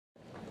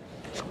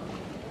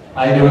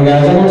How you doing,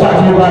 guys? I'm going to talk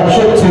to you about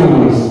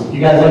Chiptunes. You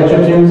guys like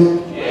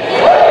Chiptunes?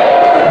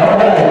 Yeah!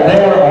 Alright,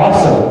 they are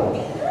awesome.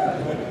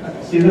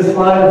 See this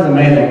slide? It's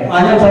amazing.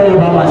 I'm going to tell you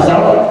about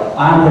myself.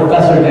 I'm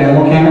Professor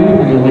Danimal. I'm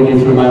going to lead you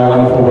through my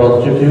wonderful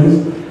world of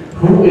Chiptunes.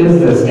 Who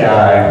is this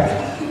guy?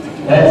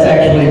 That's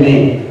actually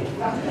me.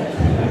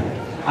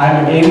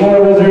 I'm a game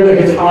board wizard,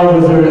 a guitar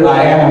wizard.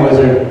 I am a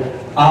wizard.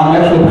 I'm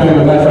actually playing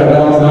with Metro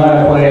bells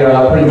now. I play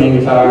a pretty mean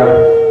guitar.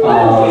 I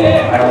also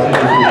do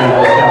some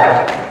general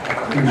stuff.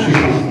 You should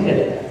see it.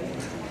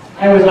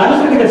 Anyways, I'm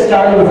just going to get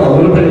started with a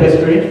little bit of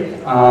history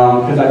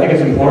because I think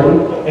it's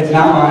important. It's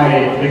not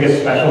my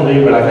biggest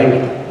specialty, but I think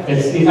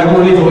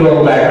everyone needs a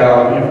little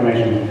background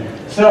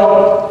information.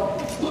 So,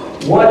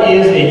 what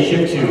is a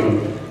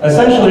chiptune?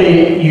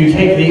 Essentially, you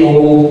take the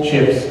old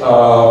chips of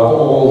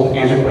old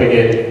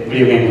antiquated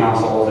video game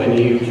consoles and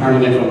you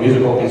turn it into a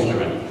musical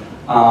instrument.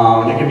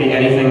 It could be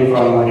anything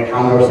from like a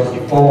Commodore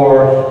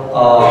 64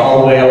 all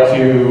the way up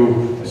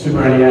to the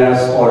Super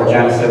NES or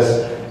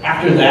Genesis.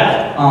 After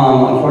that,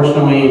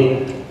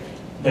 unfortunately,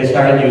 they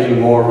started using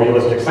more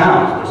realistic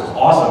sounds, which is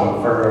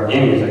awesome for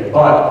game music,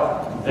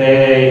 but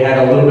they had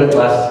a little bit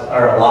less,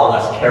 or a lot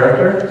less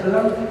character to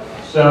them.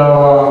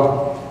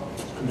 So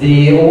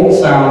the old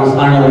sounds,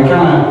 I don't know, we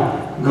kind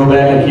of go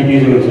back and keep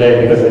using them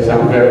today because they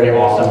sound very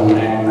awesome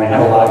and they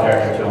have a lot of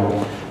character to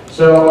them.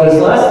 So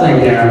this last thing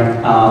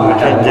here, I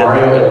have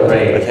Mario and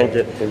Frey. I'm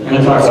going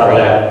to talk about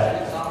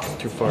that. It's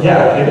too far.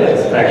 Yeah, it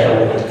is,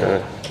 actually.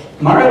 Okay.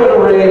 Mario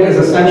and Radd is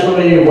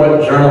essentially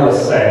what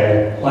journalists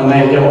say when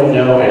they don't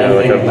know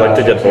anything I'd like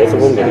to get both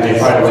of them, and they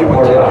try to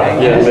report about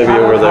it. Yeah,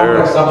 maybe over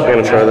there. I'm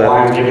going to try that. That's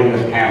why I'm giving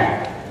this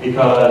panel,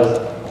 because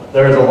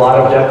there's a lot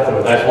of depth to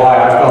it. That's why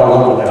I fell in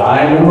love with it.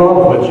 I'm in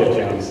love with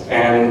chiptunes.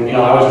 And, you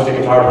know, I was just a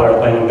guitar player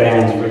playing in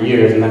bands for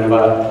years, and then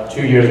about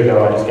 2 years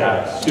ago, I just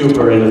got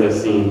super into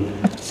this scene.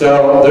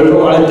 So there's a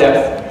lot of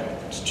depth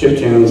to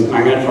chiptunes, and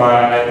I'm going to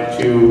try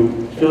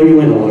to fill you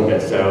in a little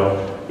bit so,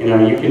 you know,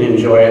 you can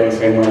enjoy it the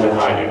same way that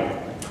I do.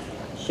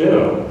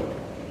 So,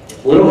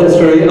 a little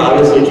history.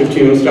 Obviously,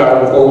 chiptunes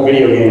started with old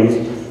video games.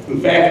 In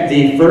fact,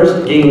 the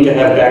first game to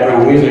have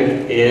background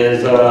music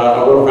is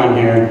a little friend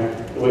here,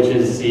 which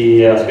is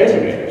the Space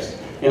Invaders.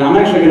 And I'm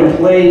actually going to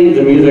play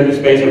the music of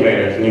Space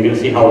Invaders, and you're going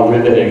to see how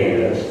riveting it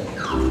is.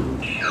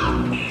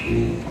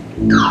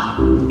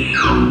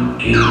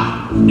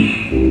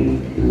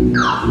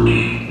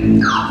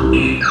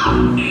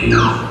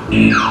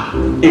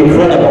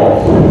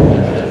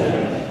 Incredible.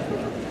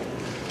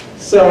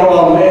 So,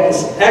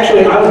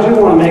 actually, I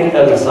do want to make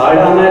an aside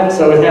on that.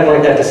 So it had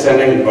like that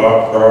descending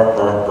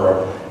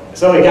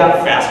So it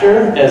got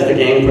faster as the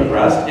game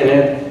progressed, and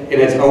in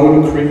its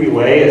own creepy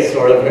way, it's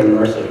sort of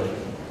immersive.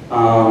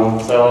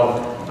 So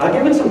I'll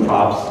give it some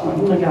props.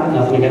 I got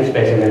nothing against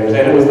Space Invaders,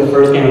 and it was the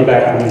first game with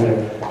background music.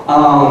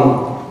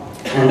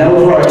 And that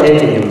was for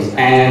arcade games.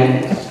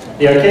 And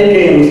the arcade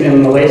games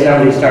in the late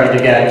 70s started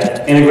to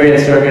get integrated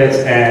circuits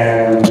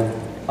and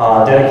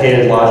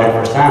dedicated logic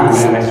for sound,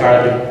 and they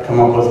started to come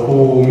up with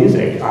cool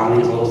music on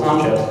these little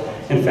sound chips.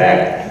 In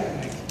fact,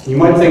 you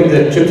might think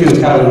that chiptune is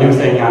kind of a new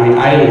thing. I mean,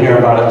 I didn't hear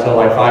about it until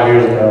like 5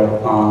 years ago.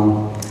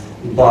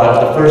 But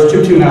the first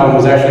chiptune album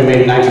was actually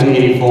made in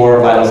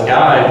 1984 by this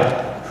guy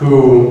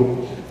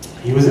who,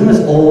 he was in this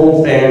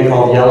old band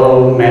called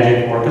Yellow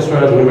Magic Orchestra.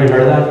 Has anybody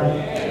heard of that?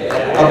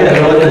 Yeah. Okay,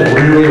 they're like this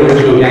really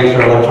original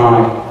gangster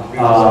electronic.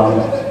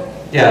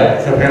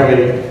 Yeah, so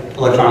apparently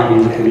electronic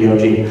music can be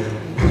OG.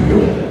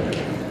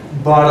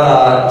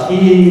 But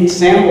he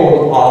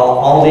sampled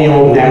all the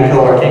old Namco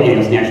arcade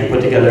games and he actually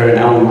put together an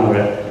album out of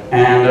it.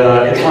 And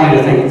it's funny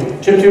to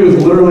think, chiptune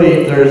is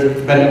literally, there's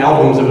been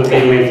albums of it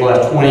being made for the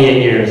last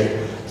 28 years.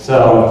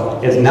 So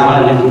it's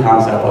not a new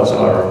concept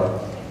whatsoever.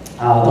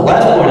 The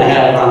last point I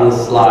have on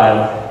this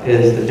slide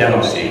is the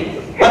demo scene.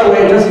 By the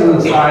way, just as an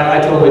aside,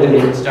 I totally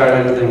didn't start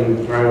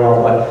anything very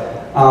well, but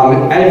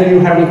if you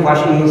have any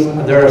questions,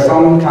 there are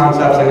some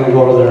concepts I'm going to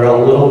go over that are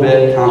a little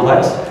bit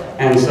complex.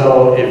 And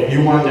so if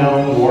you want to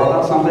know more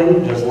about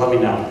something, just let me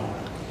know.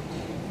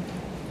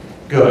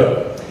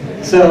 Good.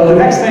 So the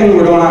next thing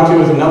we're going on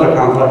to is another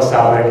complex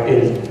topic,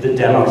 is the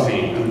demo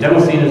scene. And the demo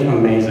scene is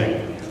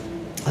amazing.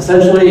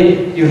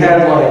 Essentially, you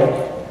have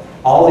like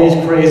all these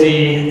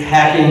crazy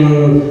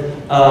hacking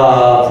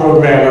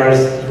programmers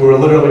who are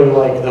literally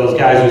like those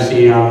guys you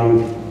see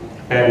on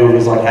bad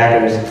movies like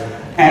Hackers.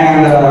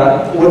 And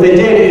what they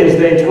did is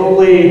they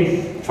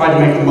totally tried to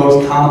make the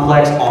most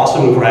complex,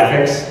 awesome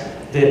graphics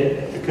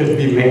that could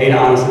be made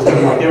on a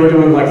system. Like they were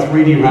doing like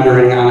 3D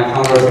rendering on a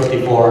Commodore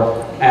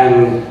 64,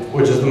 and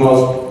which is the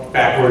most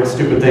backward,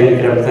 stupid thing you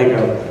could ever think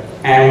of.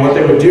 And what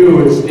they would do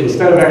is,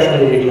 instead of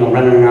actually,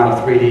 rendering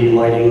out 3D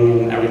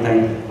lighting and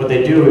everything, what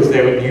they do is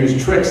they would use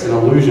tricks and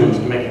illusions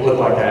to make it look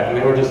like that. And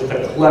they were just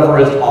the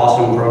cleverest,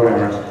 awesome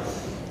programmers.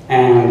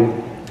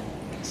 And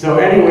so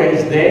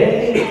anyways,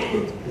 they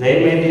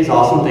made these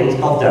awesome things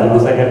called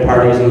demos. They had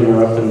parties in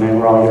Europe and they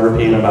were all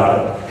European about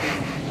it.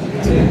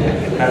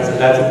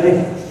 That's a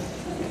thing.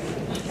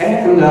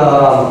 And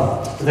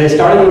they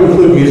started to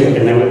include music,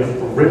 and they would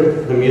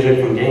rip the music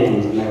from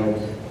games and they would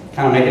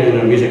kind of make it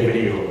into music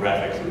video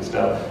graphics and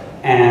stuff.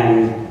 And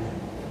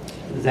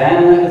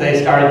then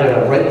they started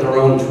to write their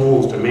own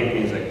tools to make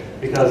music,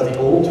 because the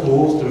old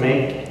tools to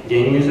make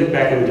game music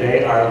back in the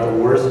day are the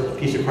worst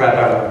piece of crap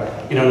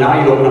ever. You know,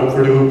 now you open up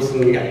Fruit Loops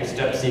and you got your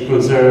step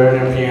sequencer and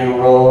your piano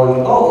roll,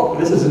 and oh,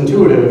 this is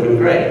intuitive and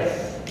great.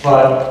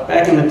 But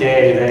back in the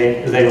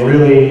day, they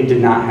really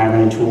did not have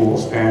any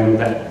tools, and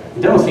the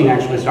demo scene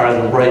actually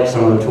started to write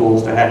some of the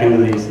tools to hack into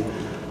these.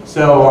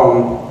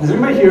 So, has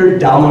anybody here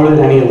downloaded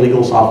any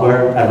illegal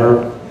software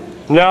ever?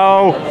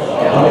 No.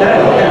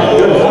 Okay,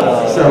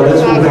 good. So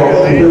this will go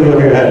completely over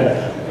your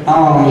head.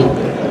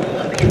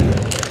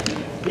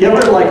 You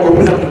ever like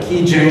open up a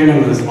key jam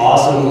and this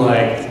awesome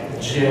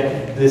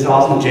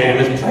jam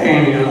is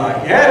playing, and you're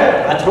like,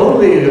 yeah, I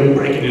totally am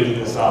breaking into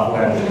this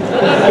software.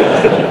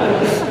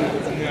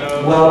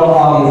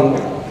 Well,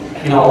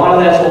 you know, a lot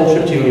of that's old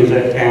chiptune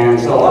music, and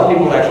so a lot of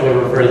people actually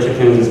refer to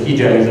chiptunes as key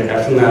jam music.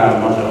 I've seen that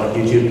on a bunch of like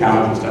YouTube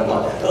comments and stuff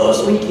like, oh,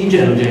 sweet key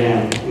jam.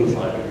 And it's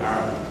like, all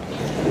right.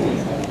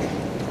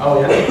 Oh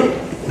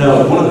yeah.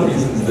 No, one of the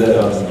reasons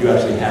that you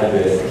actually have the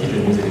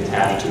keygen music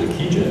attached to the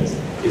keygens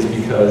is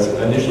because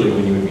initially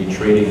when you would be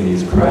trading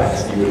these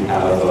cracks, you would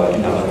have like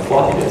a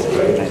floppy disk,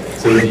 right?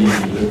 So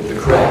the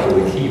crack or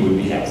the key would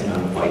be X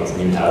amount of bytes,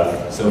 and you'd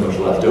have so much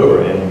left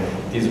over. And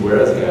these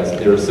Whereas guys,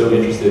 they were so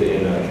interested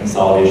in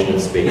consolidation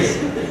of space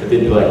that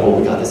they'd be like, well,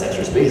 we got this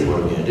extra space, what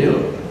are we gonna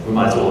do? We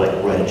might as well like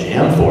write a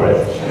jam for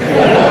it.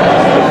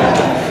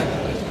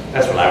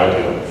 That's what I would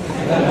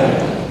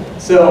do.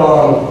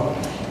 So,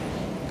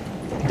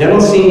 demo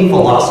scene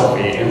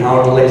philosophy and how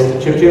it relates to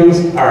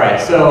chiptunes. All right,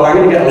 so I'm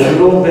gonna get a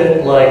little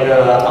bit like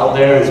out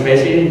there and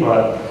spacey,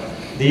 but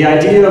the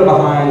idea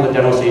behind the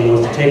demo scene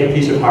was to take a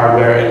piece of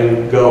hardware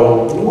and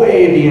go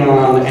way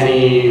beyond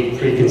any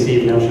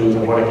preconceived notions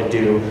of what it could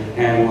do,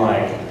 and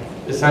like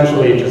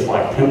essentially just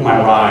like pimp my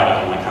ride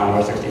on my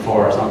Commodore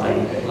 64 or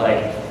something.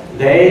 Like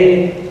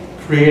they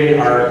created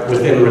art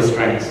within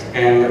restraints,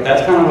 and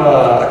that's kind of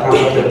a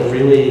concept that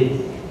really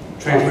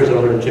transfers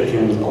over to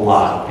chiptunes a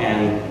lot.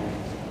 And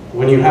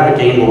when you have a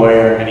Game Boy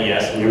or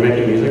NES and you're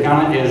making music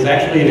on it, it is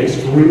actually an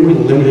extremely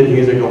limited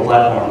musical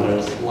platform.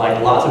 There's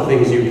like lots of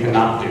things you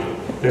cannot do.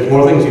 There's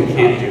more things you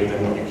can't do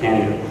than what you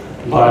can do.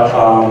 But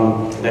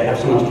they have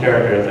so much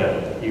character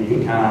that you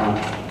can kind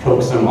of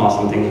coax some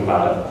awesome things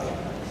about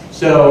it.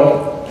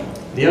 So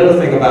the other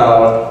thing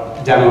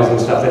about demos and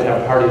stuff, they'd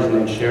have parties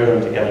and they'd share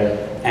them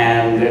together.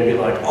 And they'd be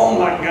like, oh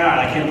my God,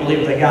 I can't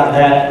believe they got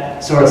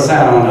that sort of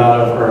sound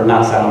out of, or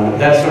not sound, but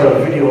that sort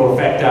of video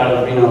effect out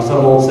of, you know,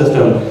 some old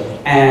system.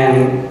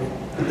 And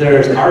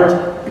there's art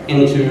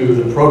into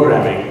the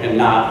programming and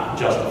not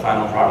just the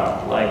final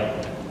product.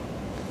 Like,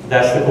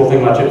 that's the cool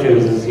thing about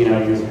chiptunes is, you know,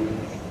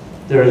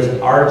 there's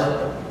art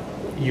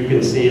you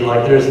can see,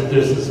 like there's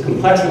this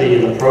complexity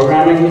in the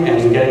programming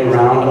and getting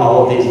around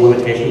all of these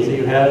limitations that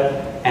you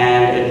have,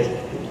 and it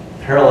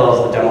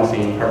parallels the demo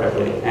scene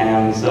perfectly.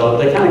 And so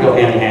they kind of go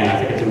hand in hand. I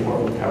think it's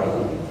important to cover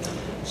them.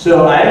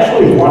 So I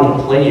actually want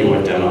to play you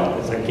a demo.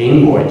 It's a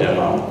Game Boy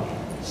demo.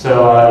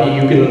 So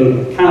you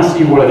can kind of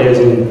see what it is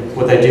and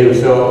what they do.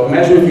 So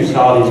imagine if you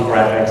saw these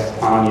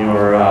graphics on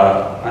your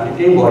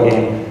Game Boy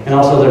game, and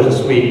also there's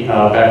a sweet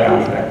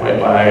background track played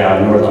by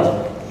Nordloef.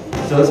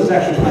 So this is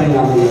actually playing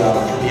on the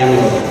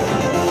emulator.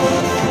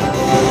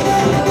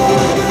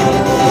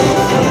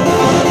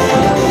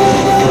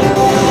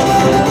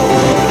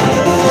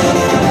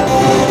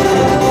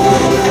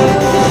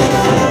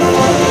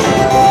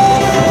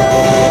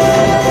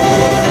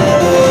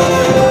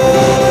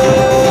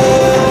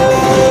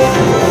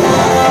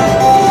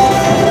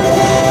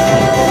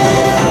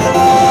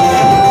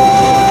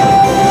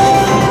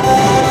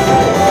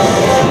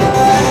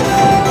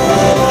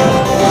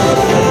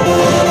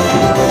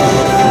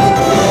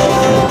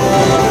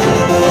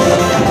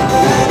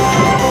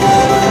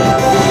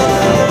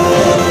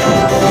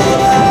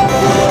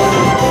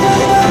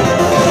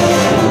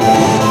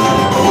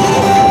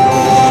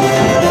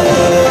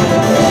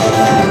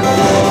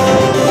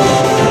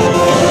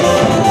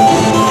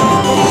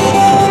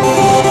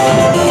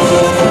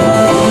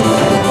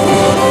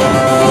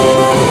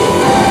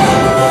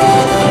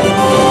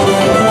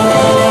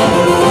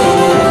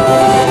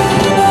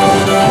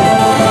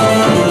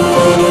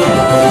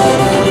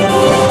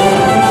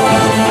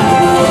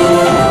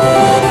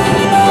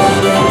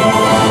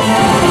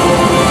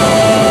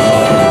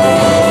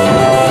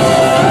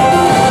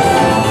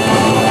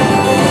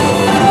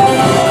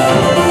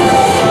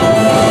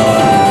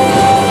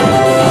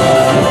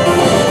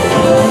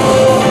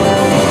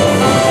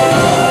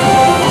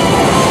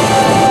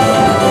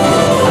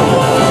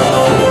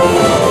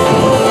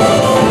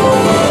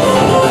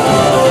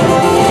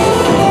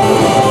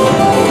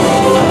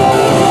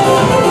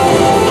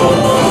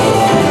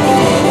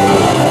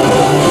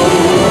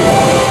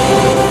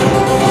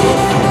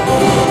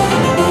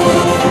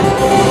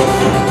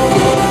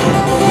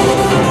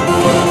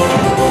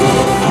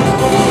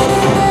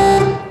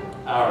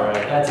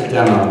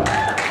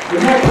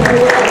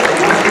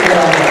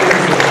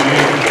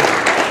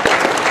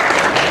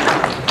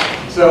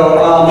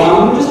 So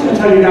I'm just going to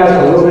tell you guys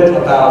a little bit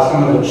about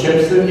some of the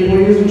chips that people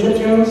use in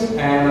chiptunes,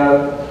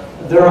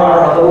 and there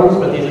are other ones,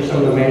 but these are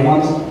some of the main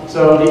ones.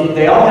 So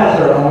they all have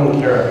their own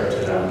character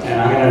to them,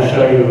 and I'm going to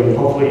show you,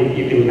 hopefully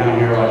you can kind of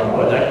hear like,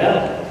 oh,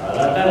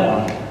 that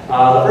one.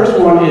 The first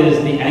one is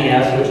the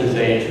NES, which is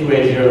a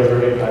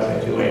 2A030, but I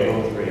say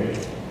 2A03.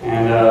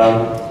 And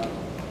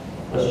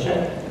let's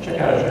check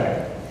out a track.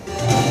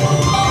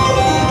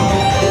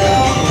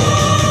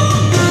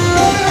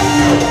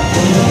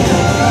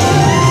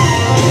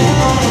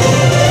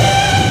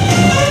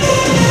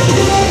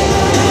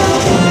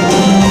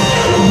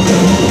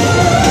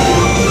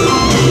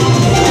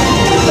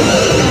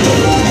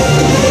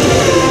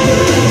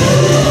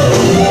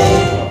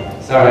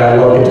 Sorry, I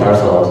love guitar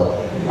solos.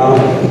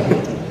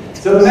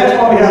 So the next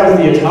one we have is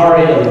the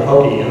Atari and the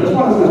Pokey, and this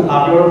one isn't as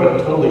popular,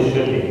 but it totally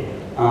should be.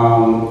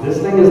 This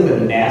thing is the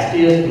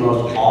nastiest,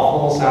 most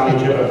awful sounding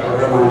chip I've ever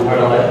heard in my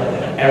entire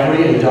life.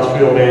 Every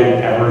industrial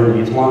band ever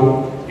needs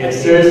one. It's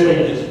seriously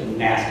just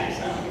nasty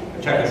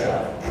sounding. Check this out.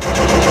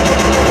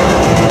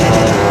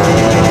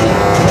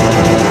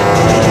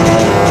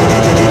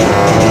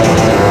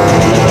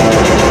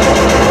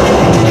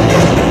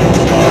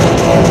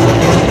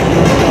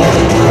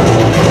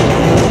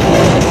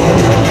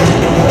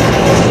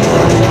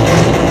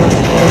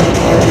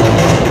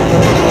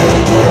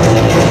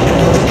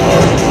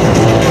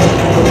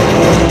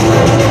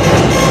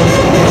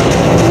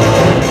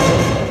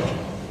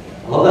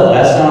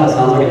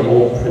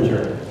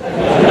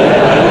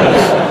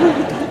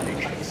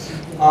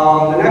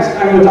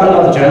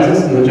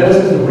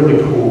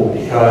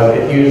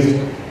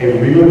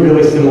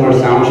 Really similar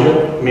sound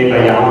chip made by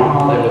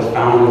Yamaha that was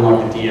found in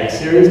like the DX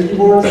series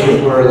keyboards,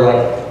 which were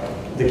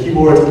like the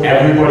keyboards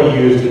everybody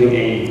used in the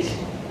 80s.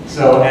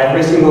 So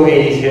every single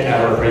 80s hit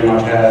ever pretty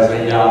much has a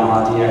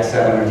Yamaha DX7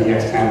 or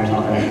DX10 or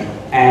something.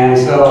 And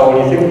so when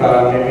you think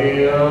about it,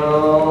 maybe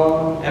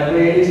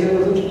every 80s hit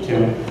was a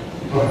chiptune.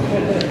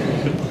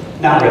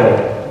 Not really,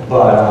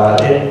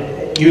 but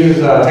it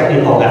uses a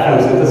technique called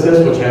FM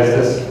synthesis, which has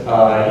this,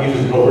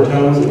 uses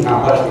overtones and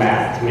complex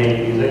math to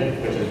make music,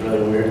 which is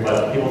really weird,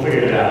 but people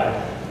figured it out.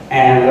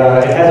 And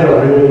it has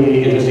a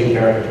really interesting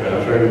character to it.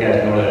 I'm sure you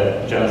guys know what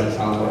a Genesis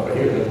sounds like, but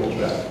here's a cool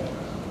track.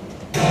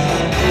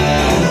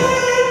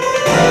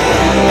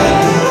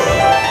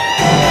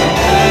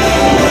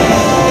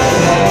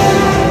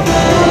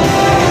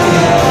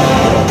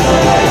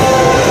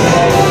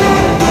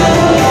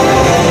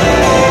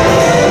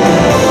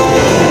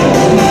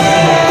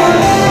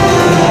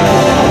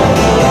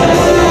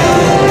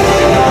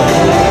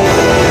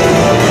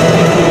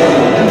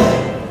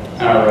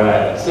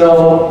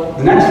 So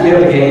the next we have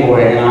the Game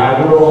Boy, and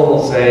I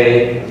will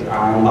say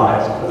I'm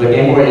biased, because the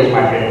Game Boy is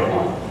my favorite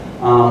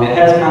one. It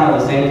has kind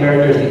of the same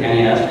character as the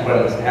NES,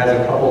 but it has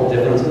a couple of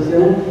differences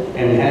in it,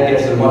 and it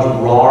gets a much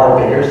rawer,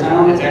 bigger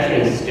sound. It's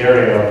actually in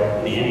stereo,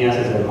 and the NES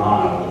is in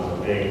mono, which is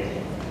a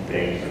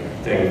big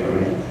thing for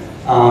me.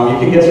 You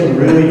can get some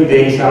really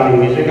big sounding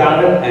music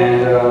out of it,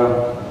 and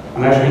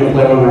I'm actually going to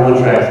play one of my own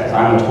tracks, because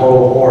I'm a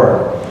total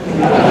whore.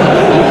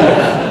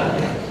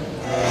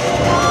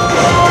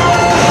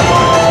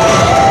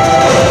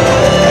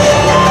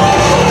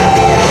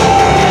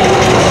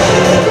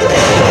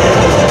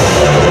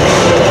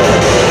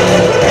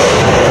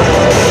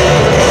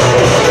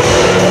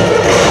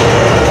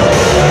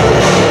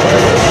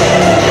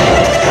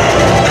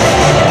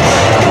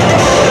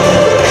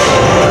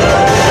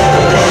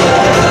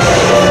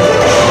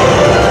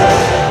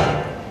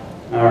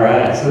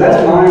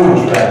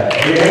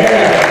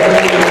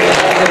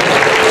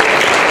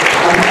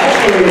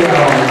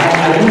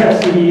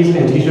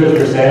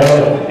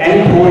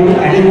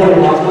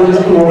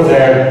 Just come over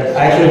there.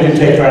 I actually do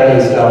take credit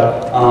and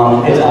stuff.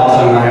 It's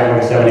awesome. I have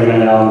like a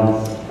 70-minute album.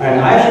 And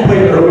I actually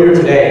played earlier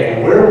today,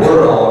 and where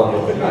were all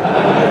of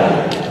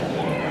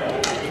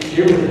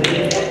you?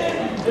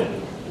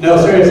 No,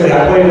 seriously,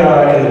 I played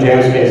in the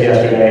jam space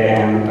yesterday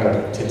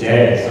and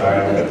today,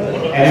 sorry.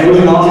 And it was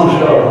an awesome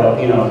show,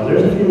 but you know,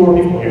 there's a few more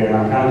people here, and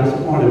I'm kind of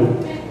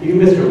disappointed. You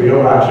missed a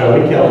real rock show.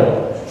 We killed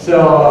it. So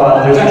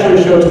there's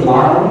actually a show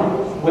tomorrow.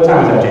 What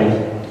time is that,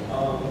 James?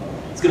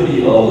 It's going to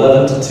be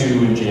 11 to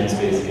 2 in Jam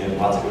Space again.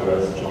 Lots of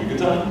good. Should be a good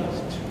time.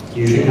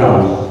 You should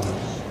come.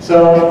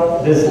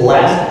 So this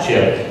last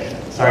chip,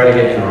 sorry to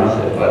get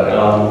interrupted, but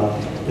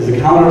is the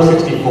Commodore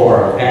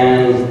 64,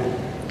 and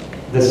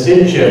the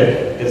SID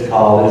chip, it's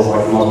called, is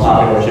like the most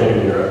popular chip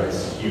in Europe.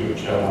 It's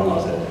huge. Everyone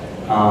loves it.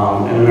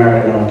 In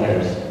America, no one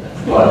cares.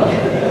 But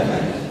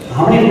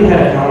how many of you had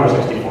a Commodore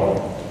 64?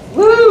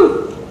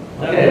 Woo!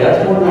 Okay,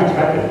 that's more than I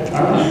expected.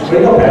 All right, way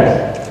to go, PAX.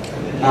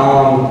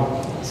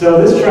 So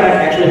this track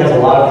actually has a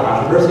lot of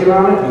controversy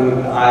around it,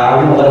 and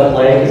I'm going to let it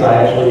play because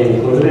I actually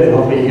included it, and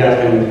hopefully you guys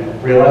can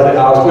realize it.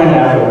 I'll explain it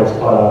afterwards,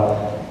 but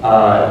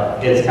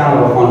it's kind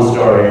of a fun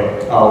story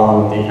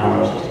on the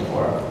Commodore 64.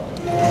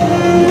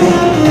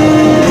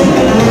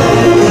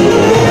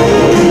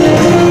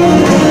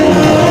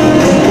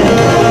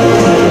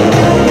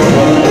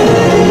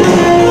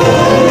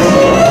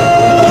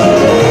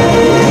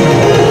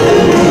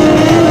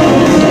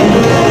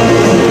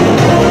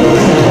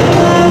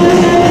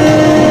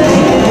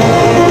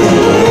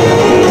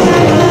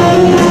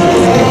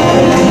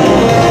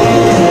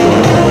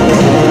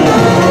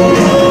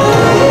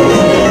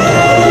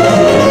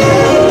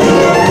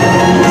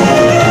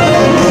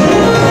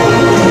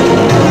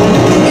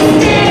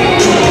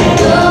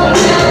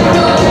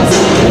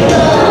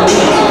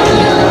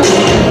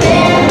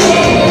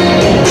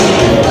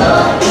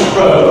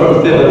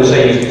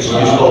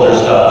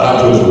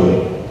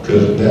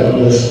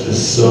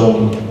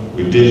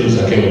 ridiculous.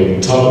 I can't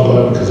even talk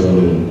about it because I'm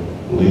in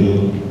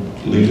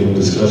legal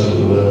discussions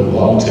or whatever.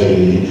 Well, I'm telling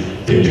you,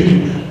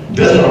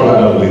 that's why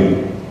I don't believe.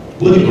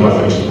 Look at my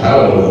faces. I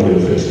don't know who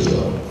their faces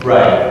are.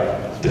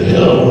 Right. The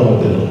hell wrong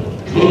with them?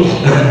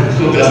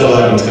 That's all I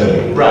can tell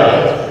you. Right.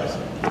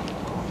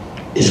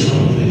 It's from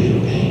a video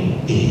game.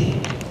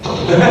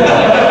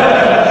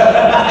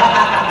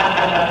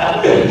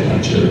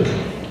 Jerk.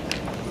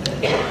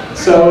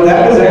 So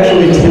that was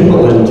actually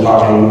Timbaland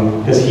talking,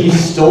 because he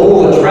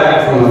stole a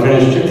track from a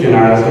finished chiptune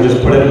artist and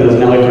just put it in his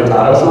Nelly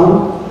Furtado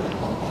song.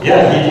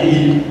 Yeah,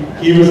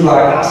 he was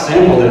like, I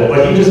sampled it,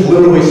 but he just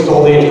literally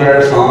stole the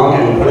entire song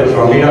and put his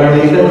drum beat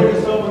underneath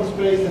it. Someone's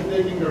face and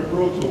taking their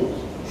Pro Tools.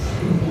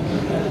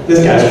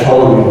 This guy's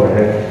trolling me over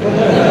here.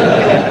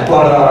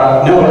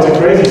 But no, it's a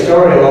crazy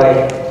story.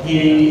 Like,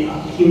 he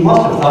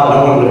must have thought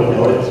no one would have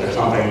noticed or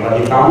something, but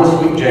he found this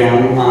sweet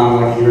jam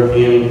on like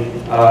European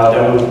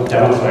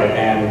demo site,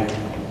 and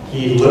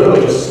he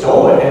literally just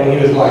stole it, and he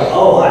was like,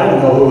 oh, I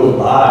didn't know who it was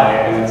by,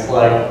 and it's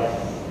like,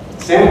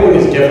 sampling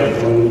is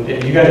different.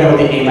 You guys know what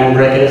the amen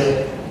break is?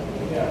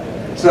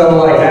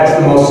 So like that's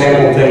the most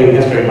sampled thing in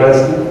history, but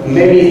it's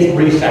maybe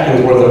 3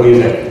 seconds worth of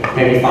music,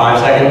 maybe 5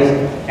 seconds,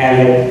 and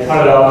they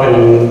cut it up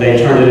and they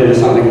turned it into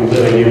something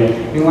completely new.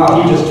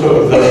 Meanwhile, he just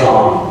took the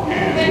song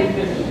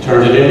and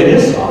turned it into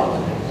his song.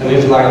 And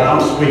he's like,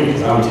 I'm sweet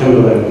because I'm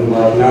Timbaland. I'm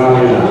like,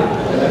 no, you're not.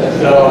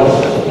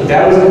 So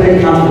that was a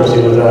big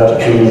controversy with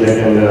Chiptune music,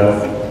 and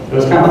it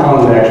was kind of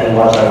fun to actually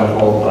watch that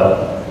unfold,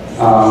 but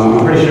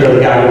I'm pretty sure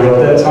the guy who wrote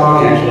that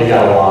song actually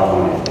got a lot of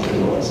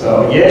money.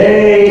 So,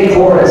 yay,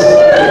 chorus!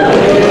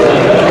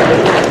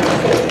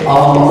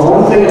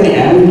 One thing at the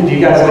end, do you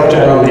guys like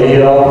general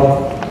video?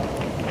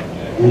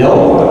 No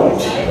one.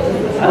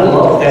 I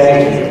love that.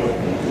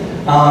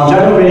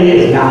 General MIDI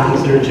is not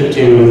considered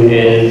chiptune. It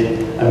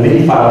is a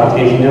MIDI file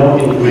contains no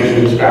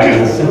information describing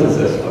the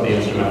synthesis of the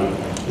instrument.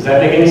 Does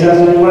that make any sense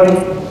to anybody?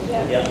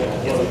 Yeah.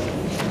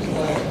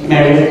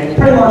 Maybe.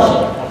 Pretty much,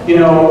 you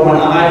know, when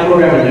I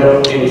program a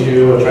note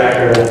into a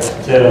tracker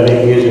to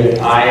make music,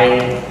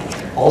 I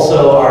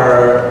also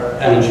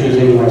am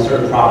choosing like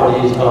certain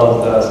properties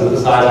of the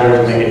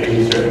synthesizer to make it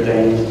do certain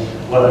things.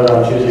 Whether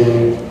I'm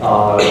choosing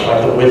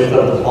like the width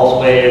of the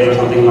pulse wave or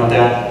something like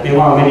that.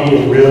 Meanwhile, MIDI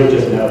is really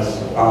just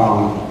notes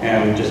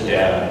and just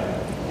data.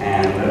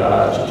 And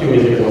chiptune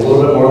music is a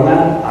little bit more than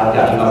that. I've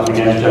got nothing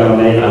against General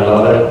MIDI. I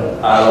love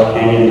it. I love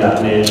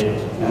Canyon.mid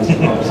and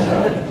some other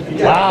stuff.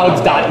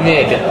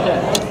 Clouds.mid.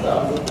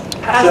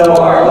 So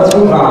let's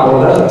move on a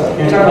little bit.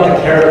 We're talking about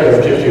the character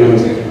of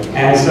chiptunes.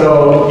 And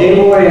so Game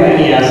Boy and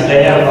NES,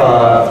 they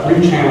have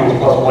 3 channels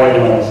plus white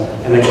noise,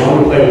 and they can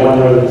only play 1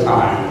 note at a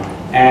time.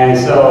 And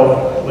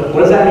so,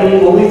 what does that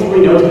mean? Only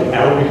 3 notes can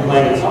ever be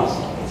playing at once,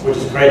 which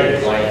is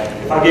crazy. Like,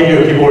 if I gave you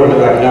a keyboard and be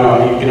like,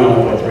 no, you can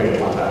only play 3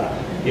 at one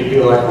time, you'd be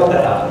like, what the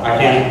hell? I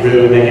can't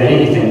really make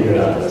anything good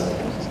out of this.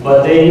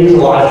 But they use a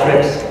lot of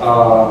tricks,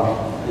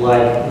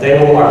 like they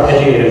will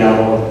arpeggiate a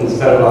note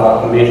instead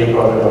of a major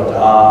chord, they'll go da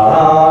da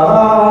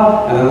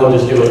da, and then they'll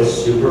just do it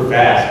super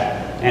fast,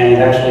 and it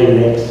actually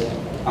makes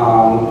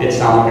it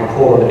sound like a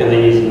chord, and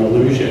they use an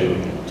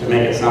illusion to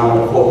make it sound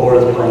like a full chord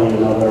is playing, even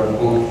though they're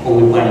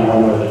only playing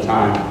 1 note at a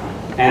time.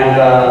 And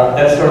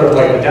that's sort of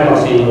like the demo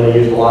scene where they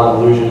use a lot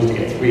of illusions to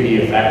get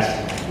 3D effects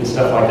and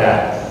stuff like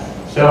that.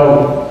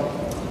 So,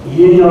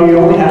 you know, you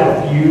only have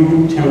a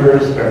few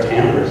timbres or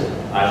timbres.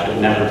 I should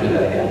never do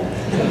that again.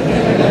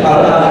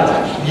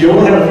 You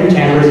only have a few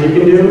timbres you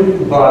can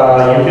do,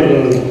 but you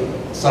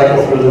can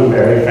cycle through them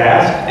very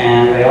fast,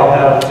 and they all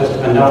have just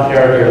enough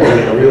character to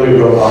make a really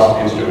robust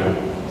instrument.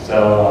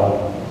 So,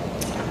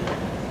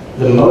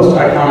 the most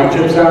iconic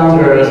chip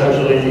sounds are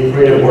essentially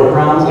creative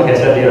workarounds, like I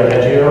said, the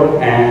arpeggio,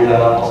 and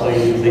also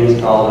you do things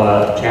called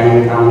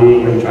channeling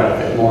economy, where you try to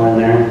fit more in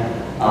there.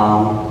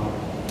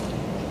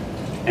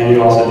 And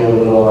you also do a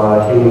little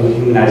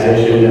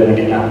humanization to make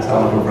it not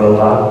sound like a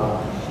robot.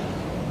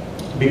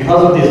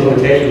 Because of these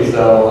limitations,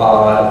 though,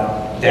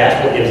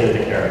 that's what gives it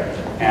the character.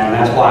 And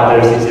that's why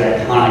there's these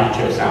iconic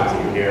chip sounds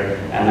that you hear.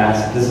 And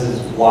this is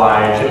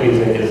why chip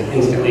music is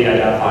instantly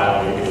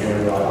identifiable. You can hear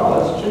it like, oh,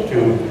 that's a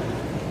chiptune.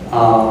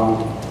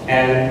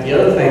 And the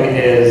other thing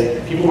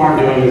is, people aren't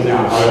doing this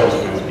on other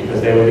instruments because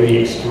they would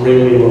be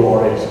extremely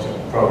laborious to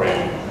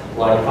program.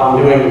 Like if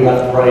I'm doing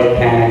left-right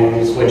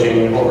panning,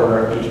 switching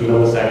over each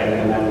millisecond,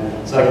 and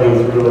then cycling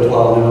through a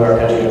 12-note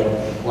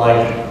arpeggio,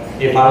 like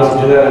if I was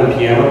to do that on a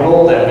piano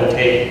roll, that would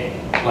take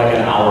like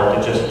an hour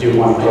to just do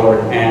 1 chord.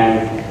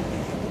 And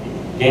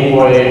Game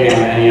Boy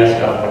and NES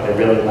stuff, like they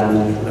really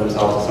lend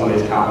themselves to some of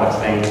these complex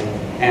things.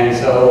 And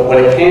so what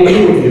it can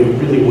do, we do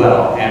really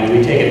well, and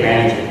we take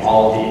advantage of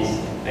all of these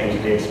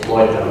things, we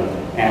exploit them,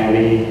 and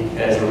we,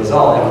 as a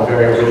result, have a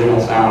very original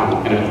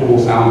sound and a cool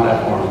sound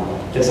platform.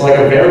 It's like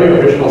a very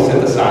original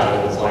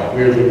synthesizer that's like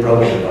weirdly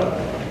broken, but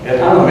I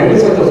don't know, maybe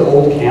it's like those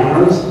old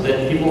cameras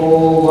that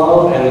people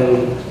love,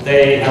 and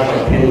they have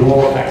like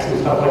pinhole effects and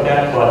stuff like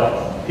that,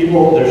 but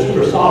they're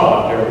super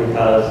sought after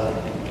because,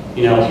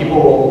 you know,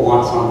 people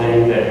want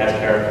something that has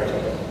character to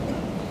it.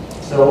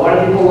 So why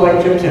do people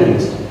like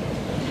chiptunes?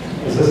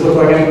 Does this look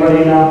like anybody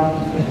you know?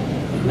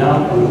 No?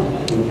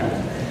 Okay.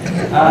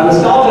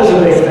 Nostalgia is a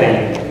big thing.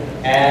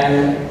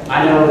 And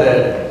I know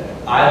that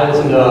I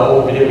listen to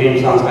old video game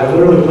songs. I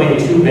literally play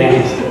 2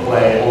 bands that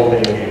play old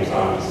video game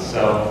songs.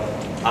 So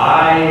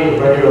I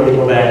regularly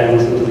go back and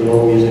listen to the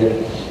old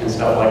music and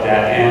stuff like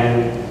that.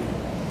 And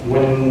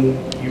when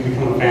you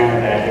become a fan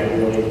of that, it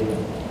really,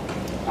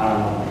 I don't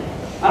know.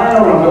 I don't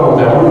know where I'm going with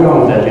that. Where am I going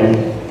with that, Jim?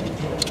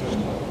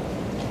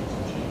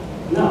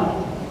 No.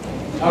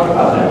 Talk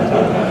about that.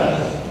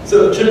 So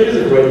chip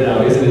music right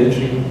now is an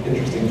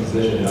interesting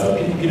position.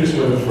 Peter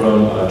Swin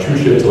from True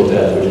Ship Till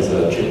Death, which is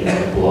a chip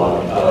music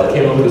blog,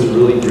 came up with this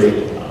really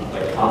great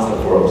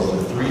concept for it, which is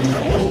the 3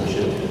 types of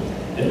chiptune.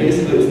 And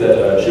basically it's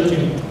that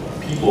chiptune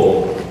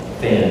people,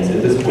 fans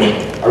at this point,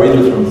 are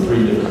either from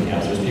 3 different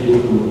camps. There's people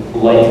who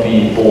like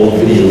the old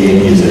video game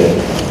music,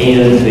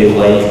 and they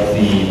like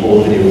the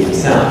old video game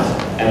sounds.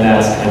 And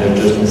that's kind of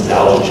just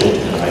nostalgia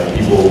chiptune, right?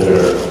 People that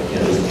are,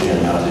 just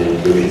jamming out to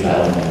Yoshi's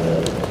Island.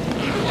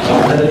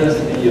 And then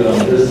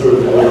there's sort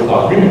of the older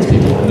clock remix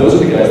people, and those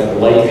are the guys that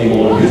like the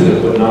older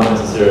music, but not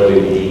necessarily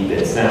the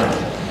 8-bit sound.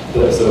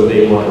 So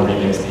they want to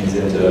remix these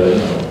into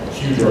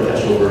huge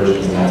orchestral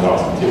versions, and that's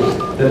awesome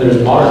too. Then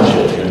there's modern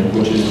chiptune,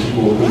 which is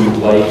people who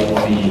like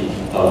the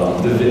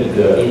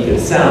 8-bit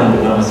sound,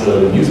 but not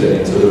necessarily the music,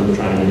 and so they're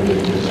trying to move it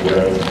in different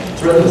directions.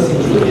 So right now it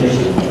seems really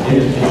interesting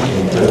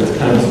because it's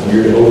kind of this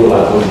weird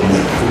overlap of these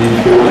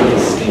 3 very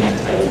distinct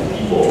types of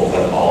people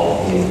that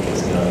all need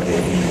this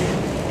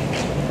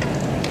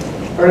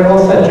Very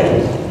well said,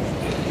 James.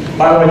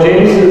 By the way,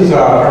 James is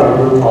part of a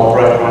group called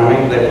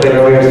Primate. They played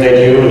earlier today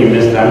too, and you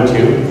missed them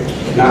too.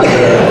 Not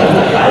sure.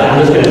 I'm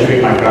just going to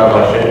treat my crowd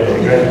like shit. It'll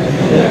be great.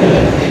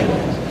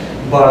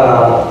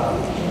 But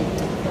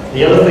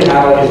the other thing I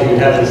like is you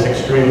have this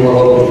extreme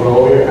level of control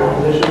over your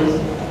compositions.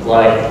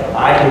 Like,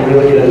 I can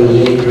really get into the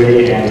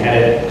nitty-gritty and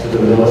edit to the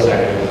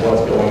millisecond of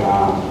what's going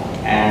on.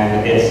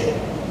 And it's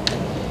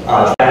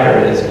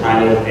Tracker is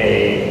kind of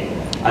a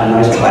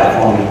nice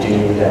platform to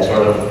do that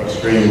sort of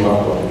extreme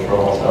level of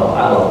control, so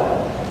I love that.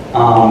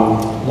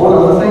 One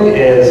other thing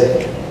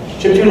is,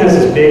 Chiptune has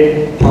this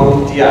big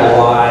punk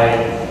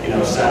DIY,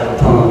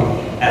 cyberpunk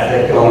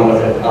ethic going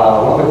with it.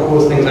 One of the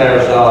coolest things I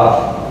ever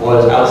saw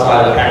was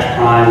outside of PAX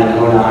Prime in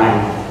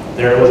 2009.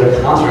 There was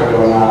a concert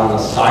going on the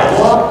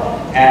sidewalk,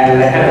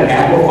 and they had an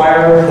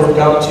amplifier hooked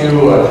up to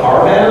a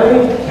car battery,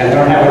 and they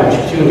were having a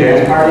Chiptune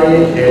dance party.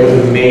 It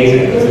was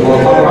amazing. It was the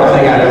most punk rock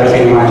thing I've ever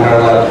seen in my entire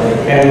life.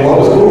 And what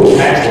was cool was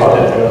PAX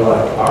loved it. They were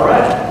like, all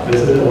right,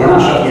 we're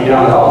not shutting you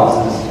down at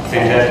all. This is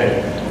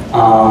fantastic.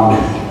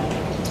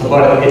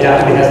 But it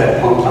definitely has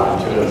that punk time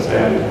to it.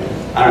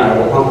 And I don't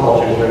know, the punk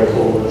culture is very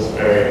cool. It's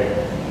very,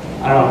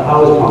 I don't know, how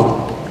is punk?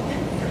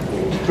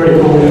 Pretty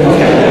cool.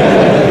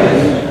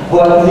 Okay.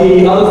 But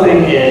the other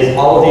thing is,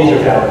 all of these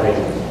are valid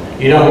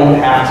reasons. You don't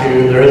have to,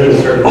 there isn't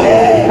a certain band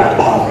that you have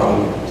to come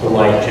from to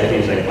like chip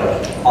music, but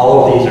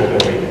all of these are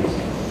good reasons.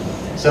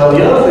 So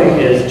the other thing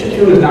is,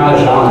 chiptune is not a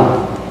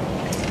genre.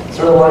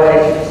 Sort of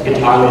like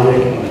guitar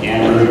music and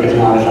piano music is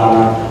not a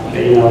genre.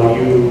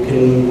 You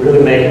can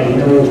really make a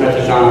million types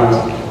of genres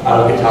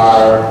out of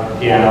guitar,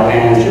 piano,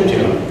 and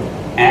chiptune.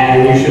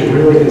 And you should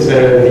really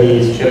consider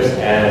these chips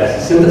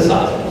as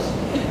synthesizers.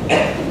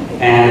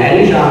 And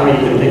any genre you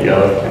can think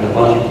of, and a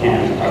bunch you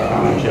can't, are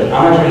common chip.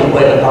 I'm actually going to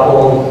play a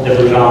couple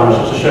different genres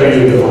just to show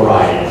you the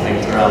variety of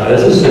things that are out there.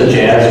 This is a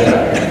jazz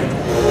track.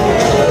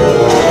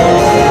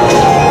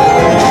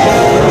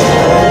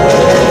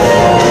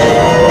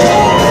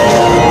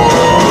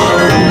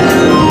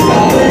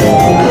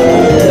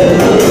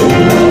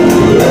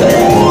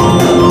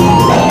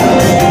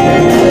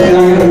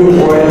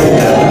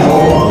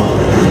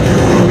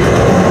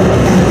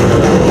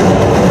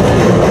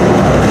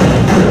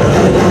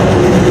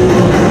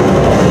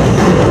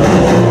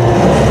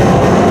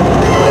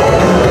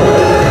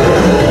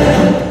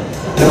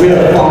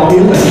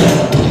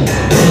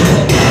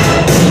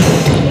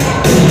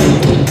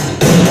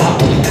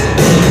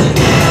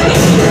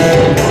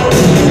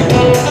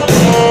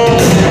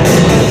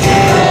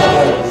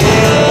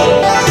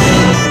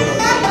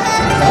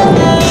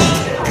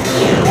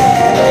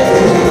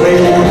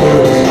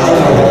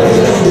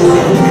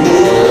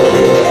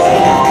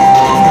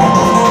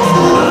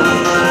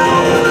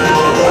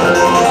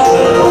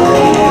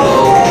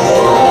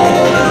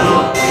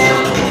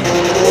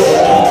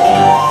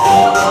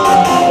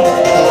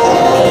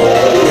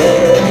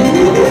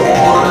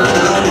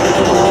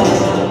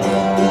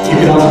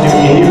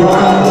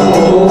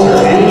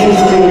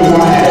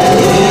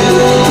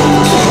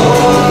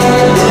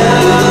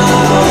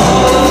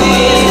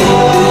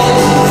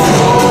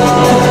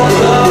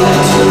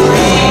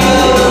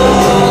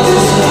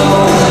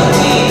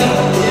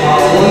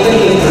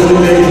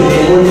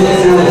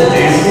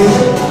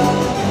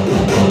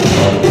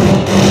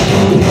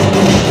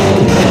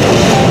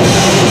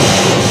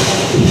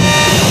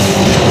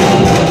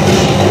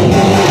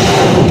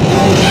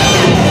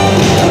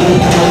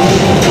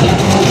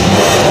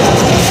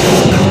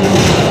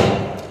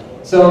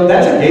 So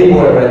that's a Game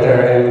Boy right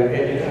there,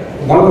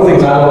 and one of the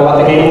things I love about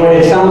the Game Boy,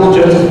 it sounds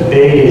just as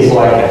big as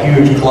like a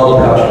huge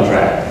club production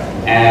track.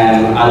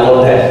 And I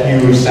love that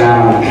huge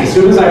sound. As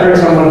soon as I heard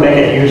someone make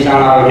a huge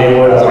sound out of a Game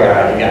Boy, I was like, all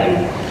right, you got me.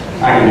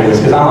 I can do this,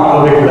 because I'm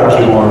a big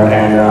production whore,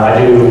 and I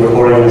do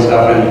recording and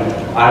stuff, and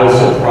I was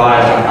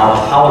surprised on how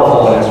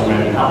powerful an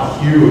instrument and how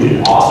huge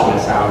and awesome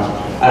it sounds.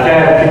 I've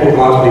had people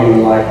come up to me and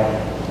be like,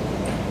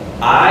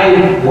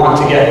 I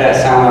want to get that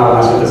sound out of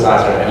my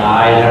synthesizer, and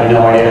I have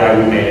no idea how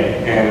you made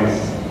it. And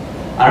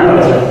I don't know,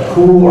 it's a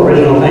cool,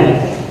 original thing.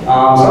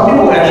 Some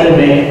people actually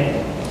make,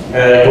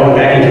 going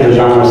back into the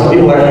genre, some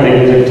people actually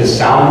make music to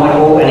sound like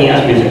old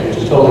NES music, which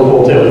is totally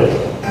cool too.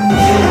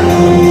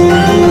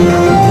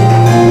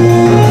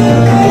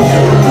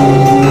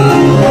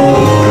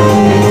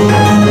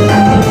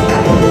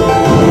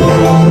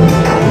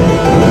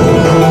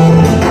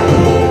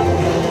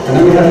 And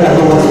then we have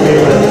everyone's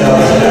favorite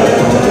dubstep.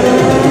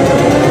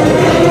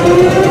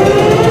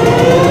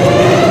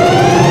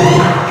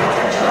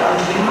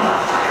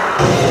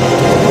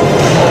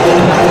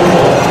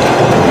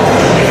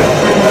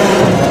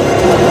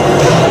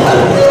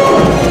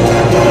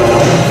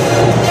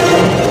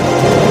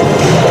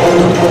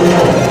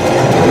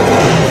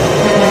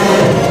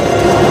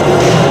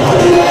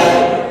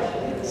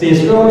 See,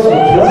 it's strokes with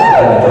just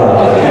that.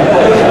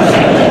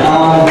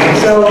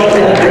 So,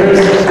 yeah,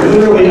 there's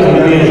literally a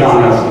million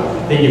genres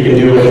that you can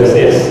do with this.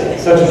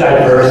 It's such a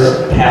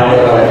diverse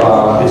palette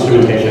of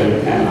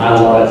instrumentation, and I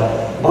love it.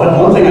 But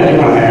one thing I do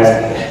want to ask,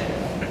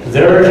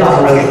 there are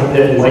genres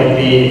that might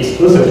be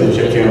exclusive to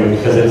chiptune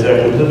because it's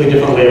a completely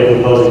different way of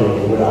composing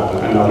than you would on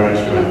another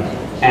instrument.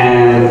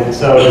 And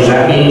so, does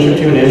that mean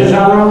chiptune is a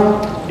genre?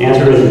 The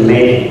answer is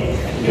maybe.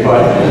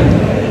 But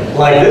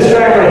like this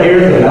track right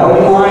here, the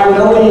melody line,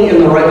 nobody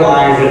in the right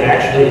line would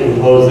actually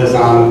compose this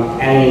on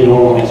any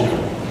normal instrument.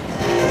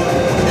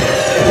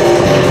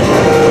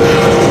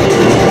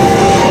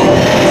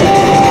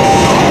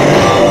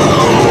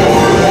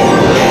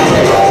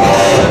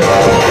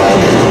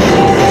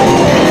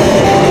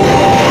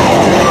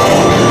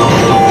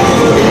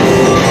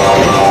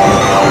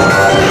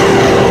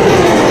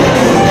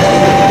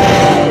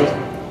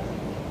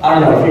 I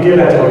don't know, if you give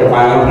that to like a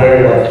violin player,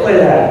 you're like, play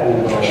that.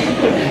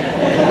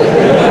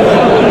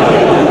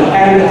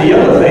 And the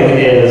other thing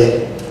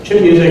is,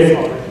 chip music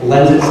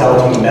lends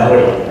itself to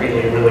melody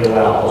really, really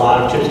well. A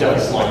lot of chip stuff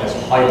is like this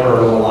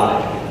hyper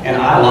melodic. And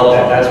I love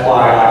that. That's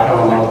why I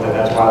fell in love with it.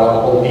 That's why I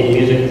love old beat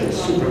music, because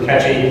it's super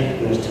catchy,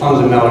 and there's tons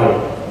of melody.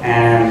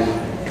 And,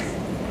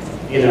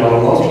 you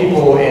know, most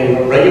people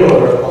in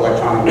regular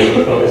electronic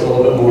music focus a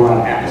little bit more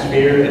on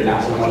atmosphere and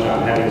not so much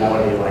on heavy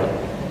melody.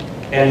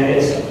 And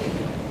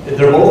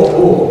they're both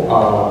cool,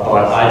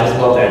 but I just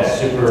love that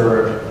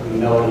super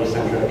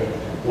melody-centric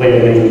way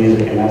of making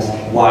music, and that's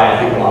why I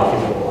think a lot of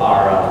people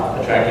are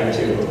attracted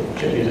to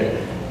chip music.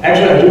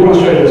 Actually, I do want to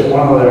show you this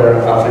one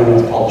other thing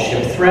that's called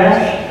chip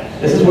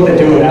thrash. This is what they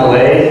do in LA,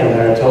 and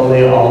they're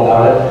totally all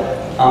about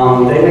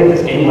it. They make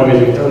this Game Boy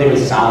music. It doesn't even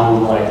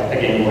sound like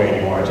a Game Boy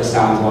anymore. It just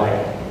sounds like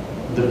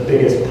the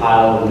biggest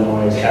pile of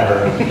noise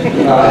ever.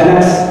 And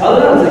that's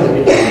other things that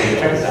people do.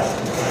 Check this out.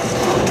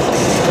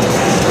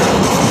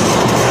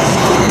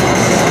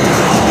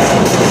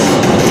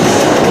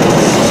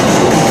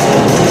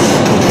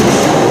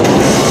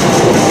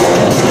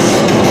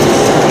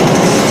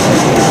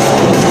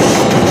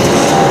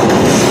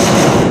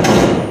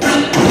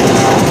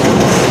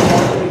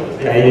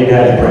 You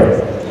guys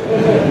break.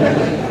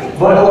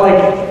 But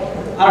like,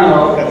 I don't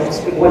know,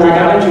 when I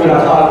got into it, I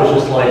thought it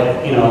was just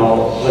like, you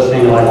know,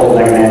 listening to like old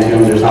Mega Man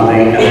tunes or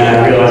something, and then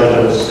I realized that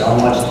there was so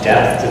much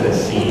depth to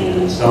this scene,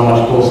 and so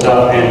much cool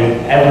stuff in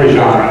every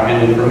genre.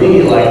 And for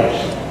me, like,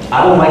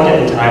 I don't like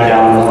getting tied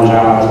down to one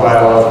genre. That's why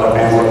I love like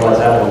bands like Led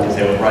Zeppelin, because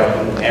they would write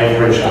in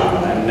every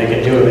genre, and they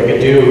could do it. They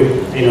could do,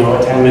 you know, a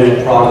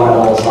 10-minute prog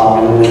metal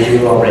song, and then they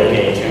do a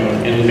reggae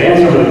tune. And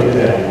bands don't really do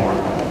that anymore.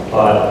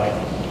 But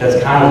that's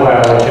kind of why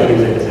I like chip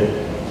music, is it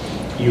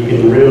you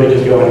can really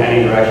just go in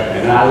any direction.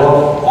 And I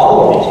love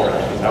all of these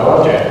directions. I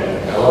love jazz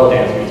music, I love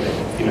dance music,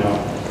 you know.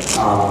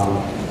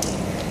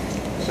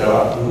 So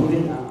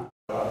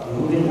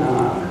moving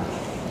on.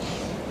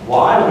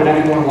 Why would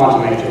anyone want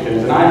to make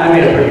chiptunes? And I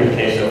made a pretty good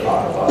case so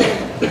far, but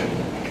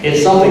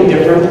it's something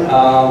different.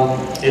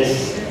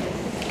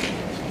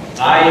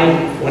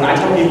 When I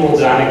tell people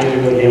that I make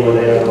music with a Game Boy,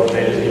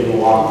 they just give me a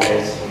long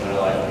face, and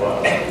they're like,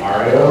 what,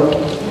 Mario?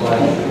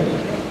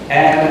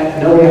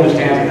 And nobody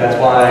understands it.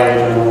 That's why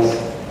journalists,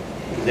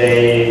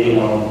 they, you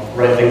know,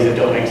 write things that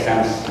don't make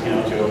sense, you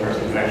know, to a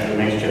person who actually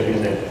makes chip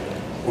music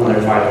when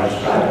they're trying to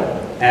describe it.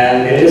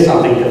 And it is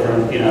something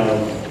different, you know.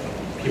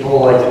 People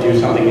like to do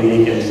something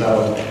unique, and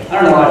so, I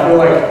don't know, I feel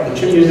like the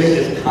chip music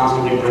is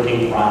constantly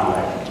breaking ground.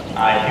 Like,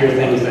 I hear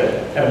things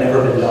that have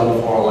never been done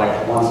before,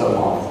 like once a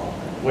month,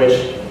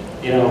 which,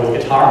 you know,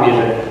 with guitar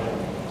music,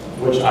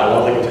 which I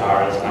love the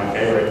guitar, it's my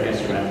favorite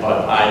instrument,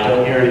 but I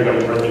don't hear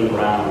anybody breaking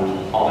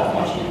ground all that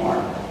much anymore.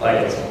 Like,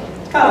 it's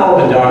kind of all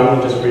been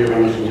done, just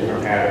rearranged in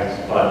different patterns,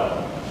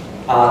 but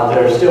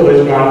there still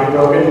is ground to be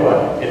broken,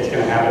 but it's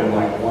going to happen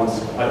like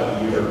once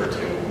a year or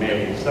two,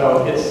 maybe.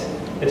 So it's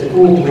a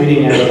cool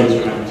bleeding edge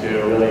instrument to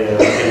really get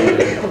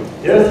into.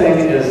 The other thing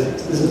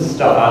is, this is the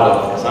stuff I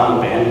love, because I'm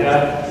a band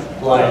guy.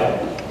 Like,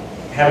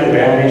 having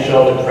bandmates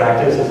show up to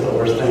practice is the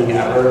worst thing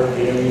ever.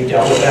 You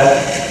dealt with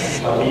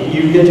that. Like,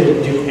 you get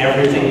to do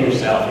everything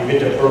yourself. You get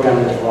to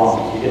program the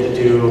drums. You get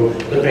to do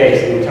the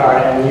bass and guitar,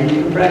 and you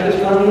can practice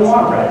whenever you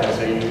want to practice,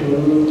 so you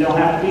don't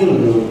have to be in the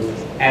mood.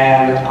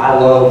 And I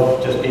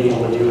love just being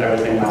able to do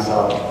everything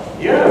myself.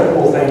 The other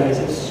cool thing is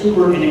it's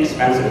super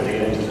inexpensive to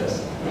get into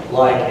this.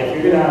 Like,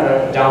 if you're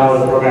gonna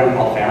download a program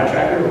called Family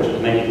Tracker, which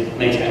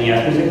makes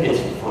NES music,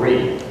 it's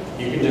free.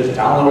 You can just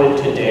download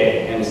it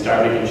today and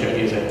start making chip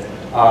music.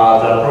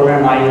 The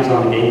program I use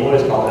on the Game Boy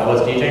is called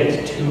LSDJ.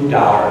 It's $2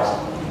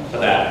 for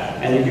that.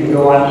 And you can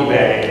go on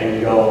eBay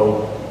and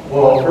go,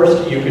 well,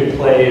 first you could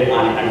play it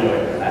on an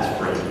emulator, and that's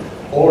free.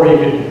 Or you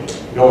could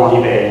go on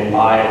eBay and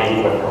buy a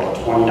Game Boy for like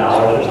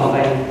 $20 or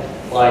something.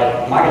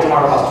 Like, my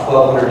guitar costs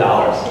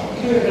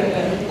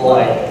 $1,200.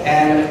 Like,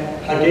 and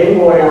a Game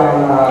Boy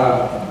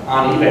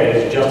on eBay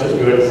is just as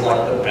good as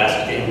like the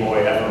best Game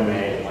Boy ever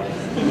made. Like,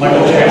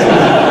 Michael Jackson,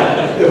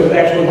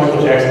 actually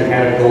Michael Jackson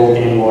had a gold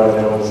Game Boy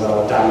that was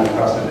diamond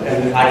encrusted,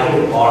 and I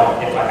could have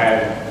bought it if I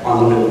had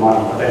unlimited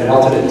money, but they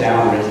melted it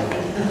down recently.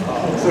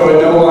 So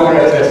it no longer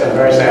exists. I'm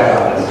very sad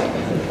about this.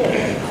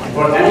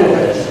 But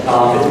anyways,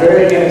 it's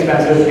very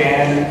inexpensive,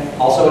 and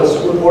also it's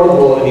super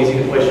portable and easy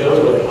to play shows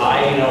with.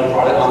 I,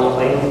 brought it on the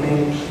plane with me.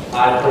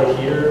 I play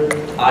here.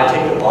 I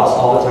take the bus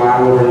all the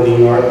time over to New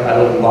York. I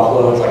live in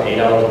Buffalo. It's like 8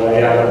 hours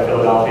away. I go to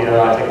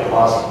Philadelphia. I take the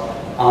bus.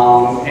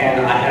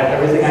 And I have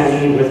everything I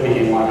need with me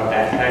in like a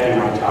backpack and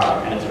my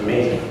guitar, and it's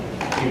amazing.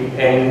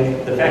 And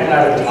the fact that I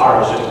have a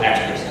guitar is just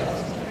extra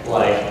stuff.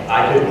 Like,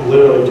 I could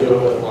literally do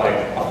it with like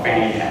a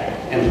fanny pack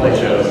and play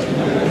shows.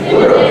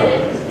 Literally.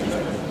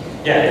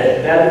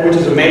 Yeah, which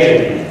is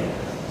amazing.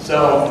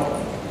 So,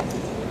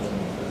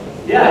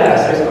 yeah,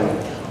 say something.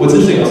 What's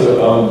interesting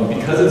also,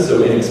 because it's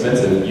so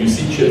inexpensive, you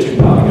see chiptune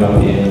popping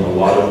up in a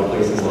lot of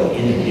places like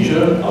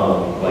Indonesia,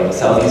 like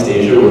Southeast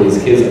Asia, where these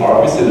kids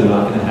obviously they're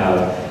not going to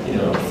have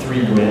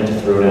 $3 to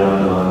throw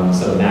down on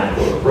some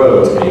MacBook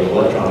Pro to make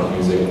electronic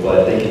music,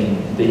 but they can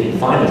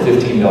find a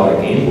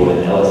 $15 Game Boy and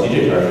an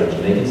LSDJ cartridge,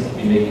 and they can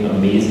be making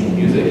amazing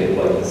music at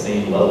like the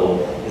same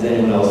level as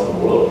anyone else in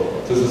the world.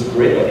 So this is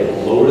great. Like, it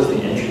lowers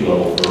the entry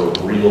level for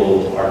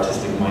real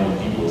artistic-minded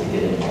people to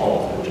get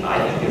involved, which I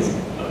think is a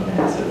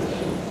massive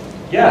thing.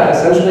 Yeah,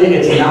 essentially,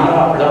 it's not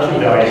about production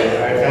value. If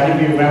any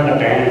of you went in a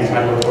band and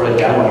tried to record a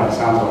demo and it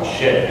sounds like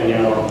shit, and you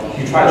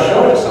try to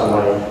show it to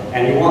somebody,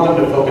 and you want them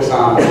to focus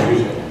on the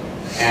music.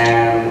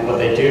 And what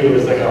they do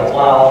is they go,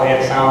 well,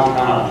 it sounds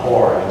kind of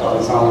poor. It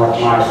doesn't sound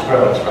like my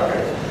Skrillex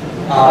record.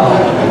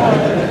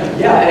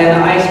 Yeah,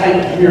 and I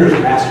spent years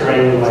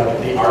mastering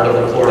like the art of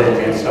recording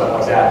and stuff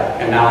like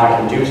that, and now I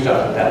can do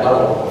stuff at that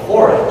level.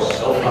 Before, it was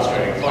so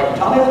frustrating. It's like,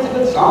 tell me what's a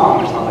good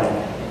song or something.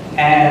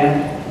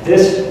 And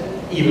this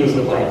evens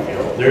the playing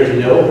field. There's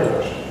no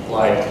production.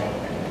 Like,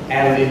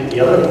 and the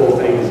other cool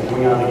thing is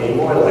coming out of the Game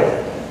Boy, like,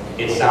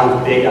 it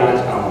sounds big on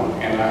its own.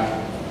 And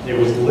it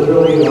was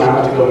literally, when I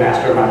went to go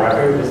master my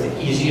record, it was the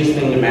easiest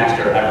thing to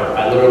master ever.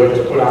 I literally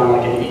just put on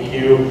like an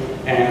EQ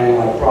and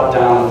like brought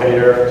down the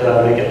fader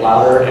to make it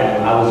louder,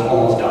 and I was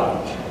almost done.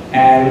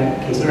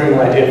 And considering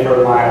what I did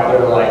for my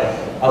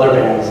other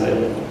bands that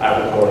I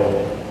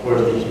recorded, were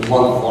these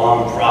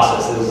month-long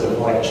processes of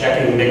like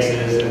checking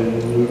mixes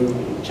and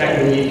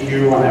checking the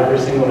EQ on every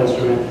single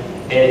instrument,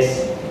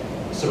 it's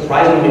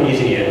surprisingly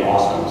easy and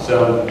awesome.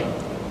 So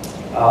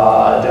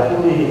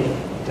definitely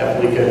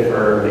good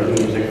for making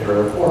music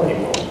for 4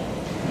 people.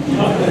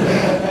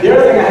 The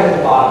other thing I have at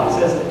the bottom, it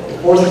says it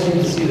forces you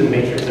to see the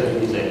matrix of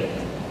music.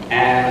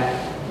 And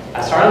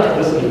I started to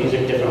listen to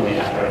music differently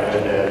after I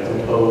had to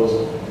compose,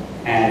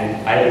 and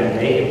I had to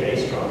make a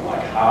bass drum.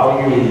 Like,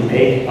 how do you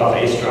make a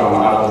bass drum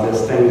out of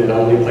this thing that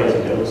only plays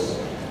notes?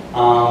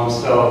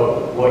 So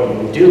what you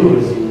would do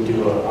is you would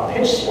do a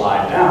pitch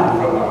slide down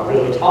from a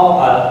really tall,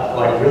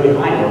 like really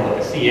high note,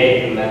 like a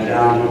C8, and then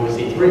down to a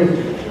C3.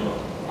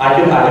 I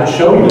could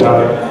show you how I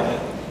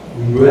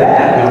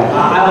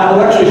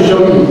will actually show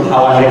you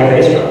how I make a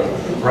bass drum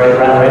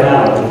right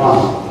now. It's fun.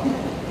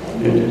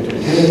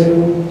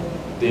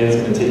 Dan's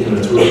going to take you on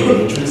a tour of the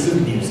Ctrix of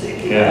music.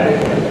 Yeah.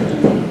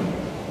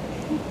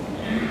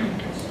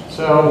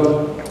 So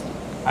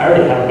I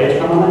already have a bass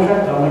drum on my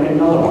track, but I'll make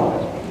another one.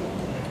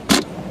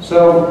 So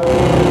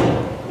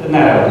isn't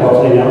that a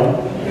lovely note?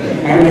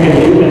 I'm going to make a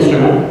new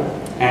instrument,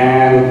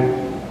 and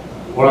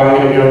what I'm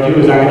going to go do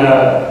is I'm going to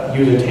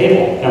use a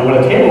table. And what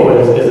a table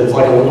is it's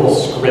like a little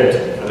script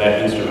for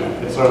that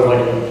instrument. It's sort of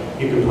like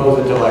you compose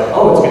it to like,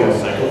 oh, it's going to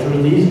cycle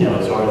through these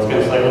notes, or it's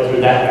going to cycle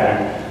through that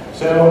pattern.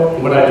 So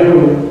what I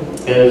do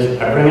is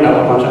I bring it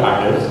up a bunch of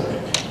octaves.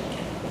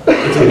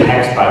 It's in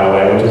hex, by the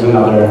way, which is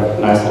another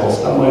nice little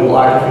stumbling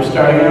block if you're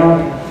starting out.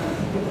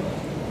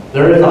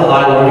 There is a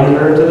high learning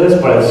curve to this,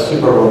 but it's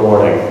super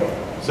rewarding.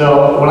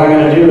 So what I'm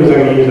going to do is I'm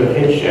going to use a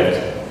pitch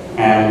shift,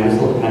 and this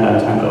will depend on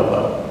tempo,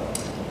 but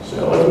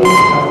so let's make a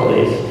couple of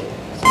these.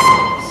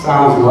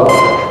 Sounds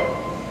lovely.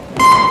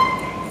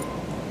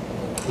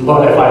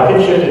 But if I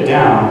pitch shift it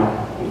down,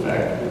 in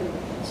fact,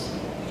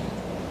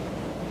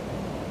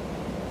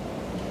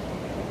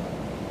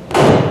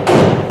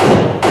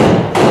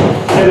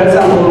 say that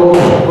sounds a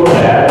little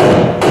bad.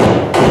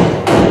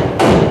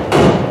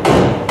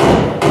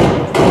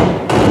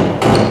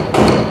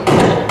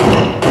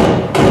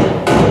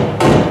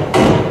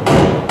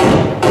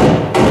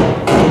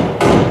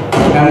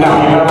 And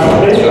now you have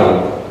a bass drum,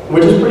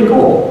 which is pretty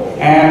cool.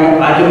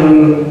 And I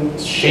can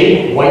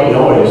shape white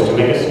noise to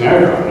make a snare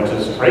drum, which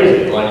is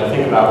crazy. Like to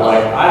think about,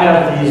 like I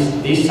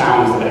have these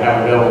sounds that I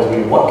have available to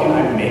me. What can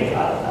I make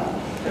out of them?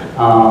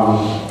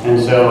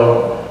 And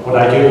so what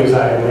I do is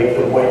I make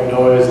the white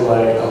noise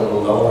like a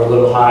little lower, a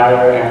little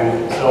higher,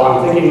 and so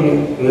I'm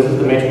thinking, and this is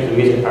the matrix of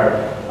music part,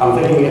 I'm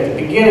thinking at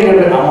the beginning of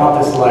it, I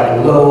want this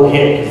like low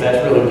hit, because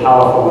that's really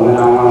powerful, and then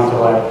I want it to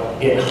like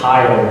get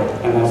higher,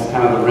 and that's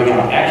kind of the ring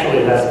out.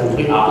 Actually, that's the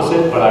complete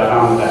opposite, but I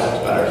found that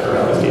that's better for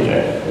LSDJ.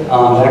 It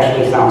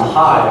actually sounds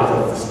high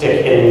because it's the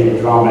stick hitting the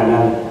drum, and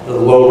then the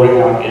low ring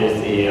out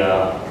is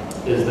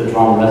the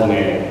drum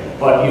resonating.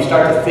 But you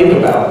start to think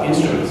about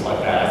instruments like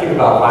that. I think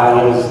about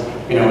violins,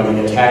 you know, when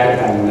you attack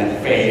them and they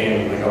fade in,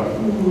 and they go,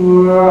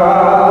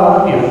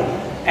 you know,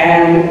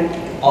 and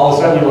all of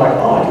a sudden you're like,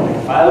 oh, I can make a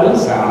violin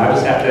sound. I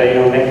just have to, you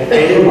know, make it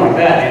fade in like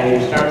that,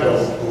 and you start to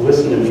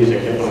listen to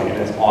music differently,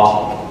 and it's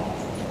awesome.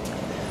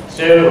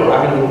 So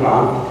I'm going to move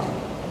on.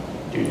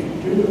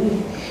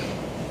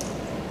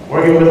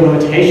 Working with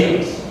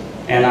limitations,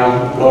 and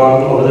I'm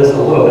going over this a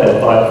little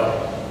bit, but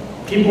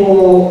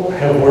people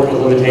have worked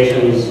with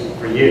limitations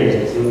for years.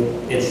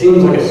 It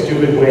seems like a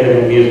stupid way to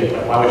make music,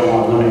 like why would you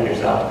want to limit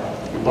yourself?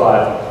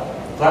 But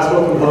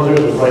classical composers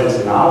would write in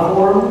sonata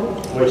form,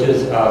 which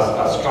is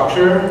a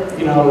structure,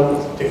 you know,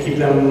 to keep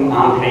them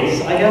on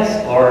pace, I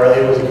guess, or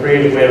it was a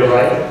creative way to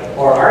write.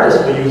 Or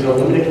artists would use a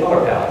limited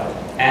color palette.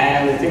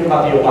 And think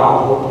about the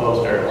Obama book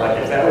poster. Like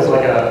if that was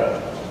like a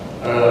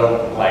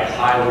like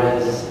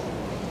high-res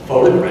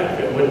photograph,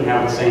 it wouldn't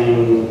have the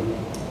same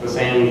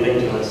thing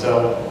to it.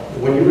 So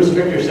when you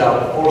restrict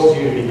yourself, it forces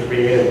you to be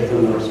creative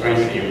within the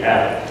restraints that you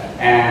have.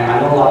 And I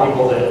know a lot of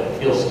people that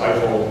feel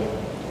stifled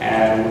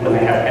and when they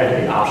have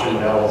every option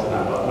available to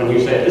them. But when you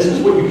say, this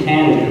is what you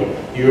can do,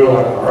 you're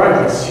like, all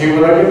right, let's see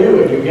what I can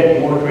do. And you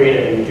get more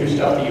creative and you do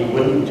stuff that you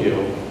wouldn't do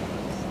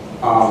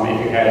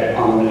if you had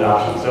unlimited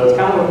options. So it's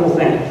kind of a cool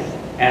thing.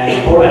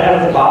 And what I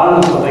have at the bottom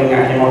is something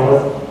I came up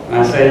with. And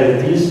I say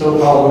that these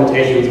so-called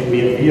limitations can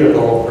be a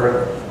vehicle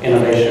for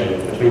innovation,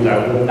 which means I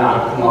would not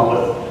have come up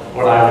with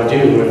what I would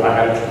do if I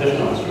had a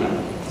traditional instrument.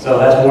 So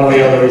that's one of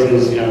the other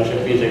reasons, you know,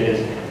 chip music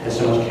has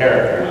so much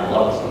character, and I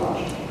love it so much.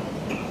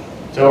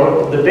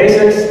 So the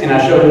basics, and I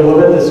showed you a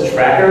little bit, this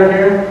tracker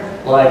here,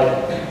 like,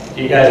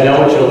 do you guys know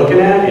what you're looking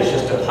at? It's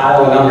just a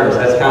pile of numbers.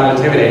 That's kind of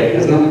intimidating,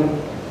 isn't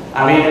it?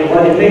 I mean,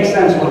 well, it makes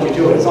sense once you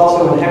do it. It's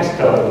also in hex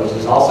code, which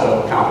is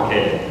also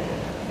complicated.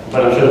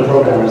 But I'm sure the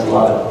programmers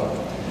love it.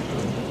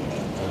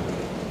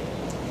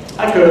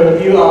 I could,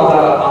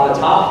 on the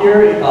top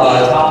here,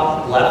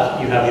 top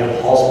left, you have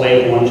your pulse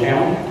wave 1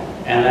 channel,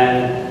 and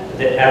then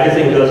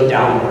everything goes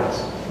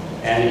downwards.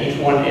 And each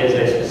one is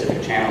a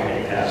specific channel that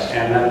you have.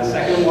 And then the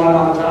second one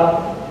on the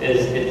top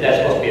that's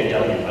supposed to be a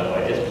W, by the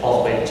way, it's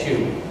pulse wave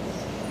 2.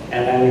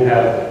 And then you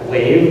have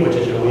wave, which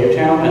is your wave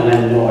channel, and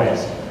then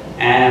noise.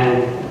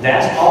 And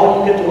that's all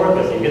you get to work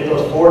with. You get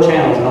those 4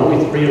 channels, and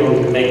only 3 of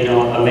them can make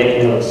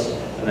notes.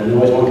 And the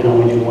noise one can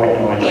only do white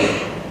noise.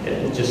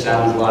 It just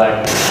sounds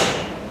like,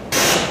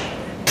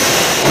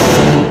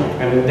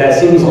 and that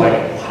seems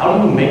like, how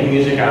do you make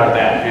music out of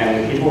that?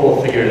 And people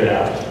figured it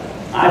out.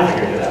 I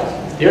figured it out.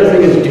 The other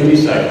thing is duty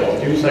cycles.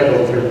 Duty cycles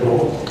are pretty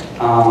cool.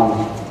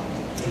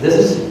 This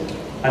is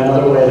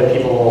another way that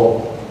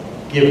people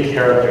give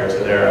character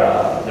to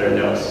their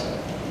notes.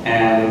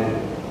 And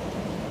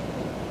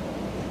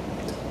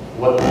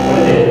what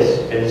it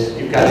is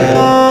you've got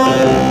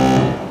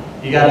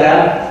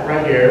that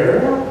right here.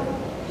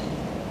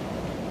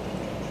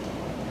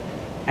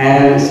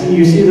 And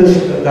you see this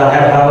that I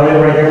have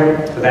highlighted right here?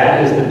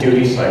 That is the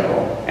duty cycle.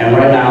 And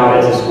right now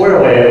it's a square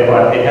wave,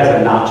 but it has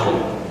a notch in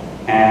it.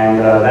 And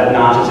that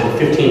notch is at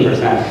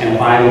 15%. And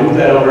if I move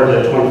that over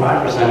to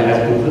 25%, it has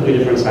a completely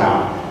different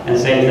sound. And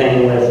same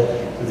thing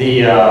with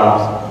the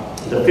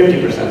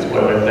 50%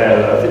 square wave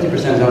there. The 50%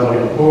 sounds like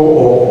an oh.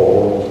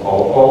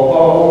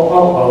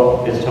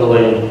 It's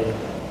totally,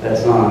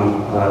 that's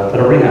on, put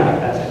a ring on it.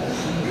 That's it.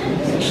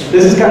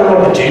 This is kind of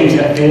like the James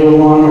Hetfield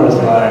one, where it's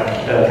like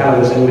kind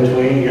of this in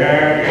between,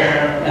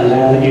 and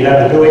then you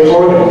have the Billy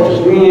Corgan, which is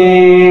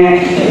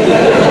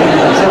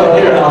So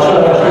here, I'll show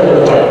you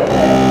real quick.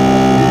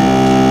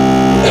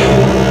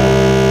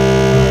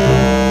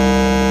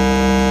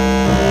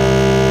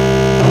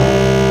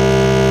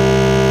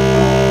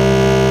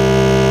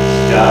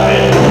 Stop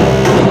it.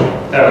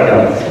 There we go.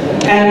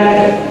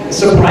 And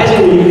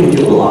surprisingly, you can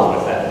do a lot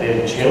with that.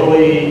 It's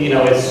chilly, you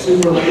know, it's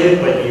super limited,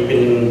 but you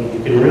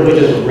can really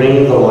just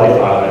wring the life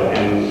out of it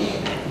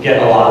and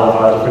get a lot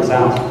of different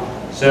sounds.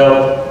 So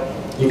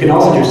you can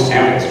also do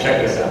samples.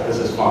 Check this out. This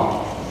is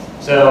fun.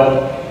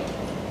 So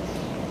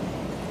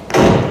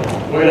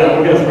we're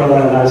gonna throw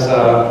in a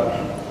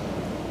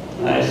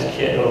nice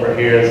kit over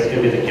here. This is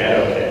gonna be the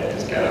ghetto kit,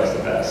 because ghetto's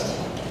the best.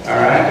 All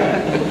right.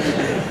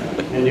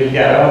 And do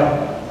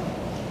ghetto.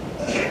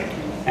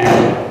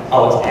 And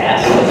Oh, it's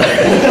ass.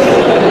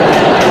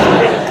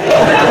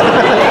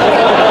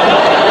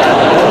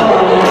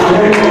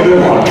 Good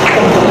one.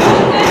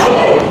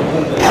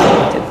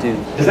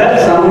 Is that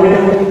a sound good?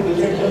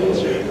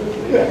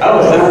 Oh,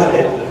 is that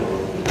it?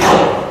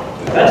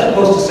 That's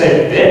supposed to say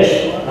bitch.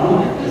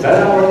 Oh, is that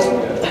how it works?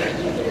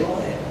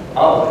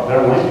 Oh,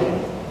 there might be.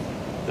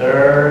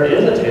 There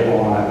is a table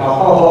on it.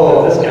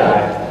 Oh, this guy.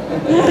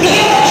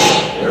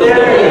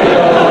 There we go.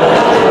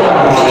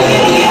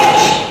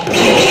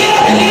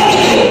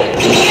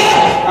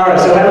 Alright,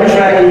 so every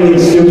track you need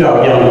Snoop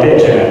Dogg yelling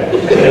bitch in it.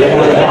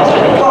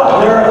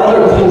 But there are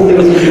other cool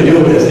things you can do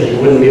with this that you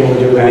wouldn't be able to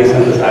do with any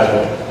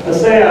synthesizer. Let's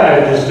say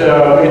I just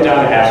bring it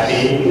down to half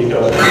speed and it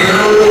goes.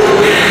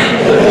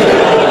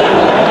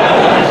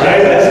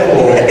 Right? That's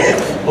cool.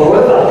 But what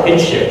if I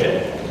pitch shift it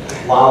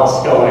while it's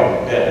going?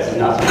 That is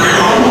nuts.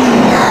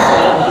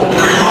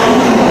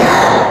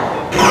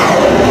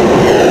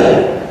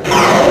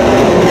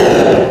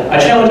 I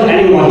challenge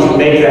anyone to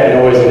make that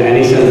noise in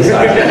any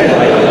synthesizer.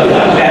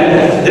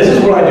 And this is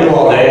what I do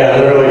all day. I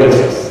literally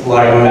just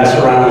like mess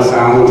around with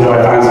sounds until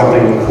I find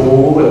something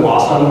cool and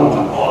awesome. I'm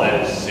like, oh, that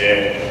is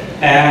sick.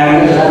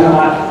 And then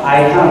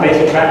I kind of base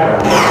a track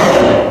around it.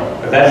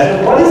 But that's,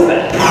 what is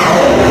that?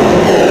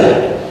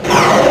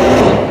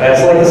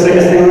 That's like the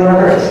sickest thing I've ever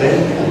heard, see?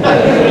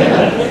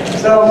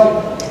 So,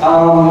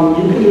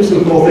 you can do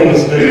some cool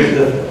things.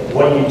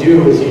 What you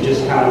do is you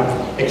just kind of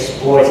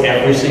exploit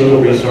every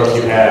single resource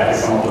you have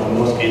to come up with the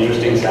most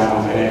interesting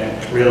sounds, and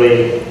it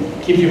really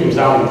keeps you from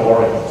sounding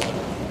boring.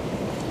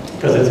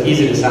 Because it's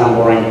easy to sound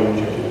boring doing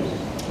chiptunes.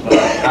 But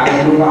time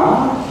to move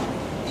on.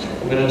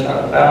 I'm going to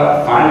talk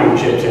about finding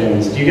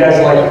chiptunes. Do you guys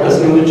like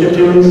listening to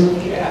chiptunes?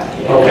 Yeah.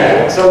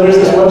 Okay, so there's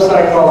this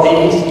website called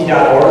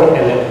abc.org,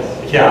 and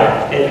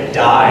it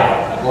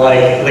died.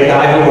 Like, the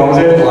guy who owns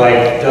it,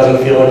 like,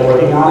 doesn't feel like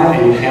working on it,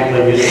 and you can't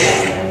play music on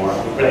it anymore.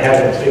 But it has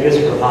the biggest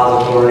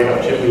repository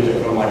of chip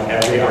music from, like,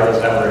 every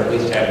artist ever, at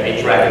least had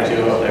a track or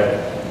two up there.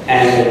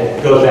 And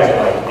it goes back to,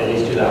 like, at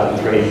least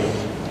 2003.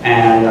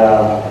 And,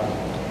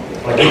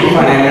 like, you can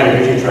find any kind of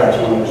YouTube tracks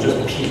when it was just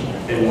Pete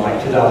in,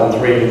 like,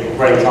 2003,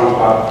 writing songs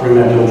about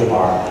Primate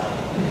bar.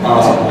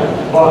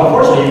 Well,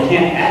 unfortunately, you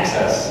can't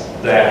access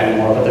that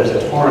anymore, but there's a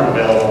torrent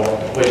available,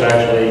 which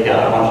actually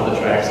got a bunch of the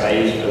tracks I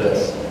used for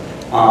this.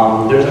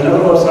 There's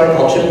another website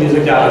called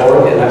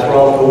chipmusic.org, and that's where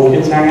all the cool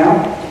kids hang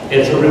out.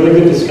 It's a really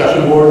good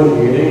discussion board in the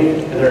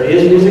community, and there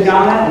is music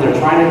on it, and they're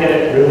trying to get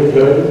it really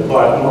good,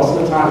 but most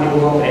of the time people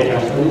don't pay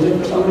attention to music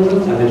for some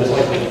reason, and they just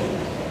like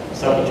to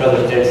suck each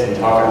other's dicks and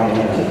talk on the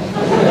internet.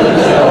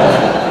 So,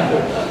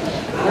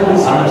 I don't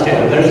understand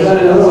it. There's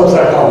another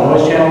website called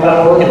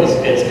noisechannel.org, and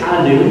it's kind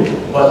of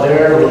new, but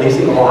they're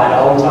releasing a lot of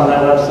albums on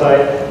that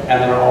website,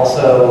 and they're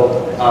also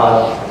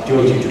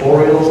doing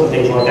tutorials and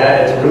things like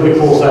that. It's a really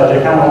cool site.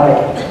 They're kind of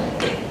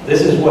like,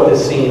 this is what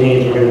this scene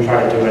needs, we're going to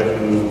try to do it,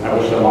 and I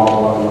wish them all the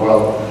luck in the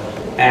world.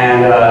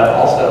 And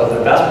also,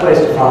 the best place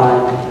to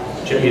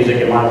find chip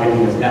music, in my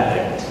opinion, is net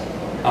labels.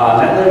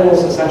 Net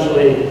labels,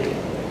 essentially,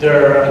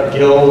 they're a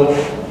guild,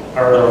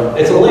 or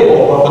it's a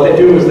label, but what they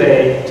do is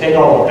they take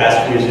all the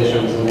best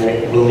musicians and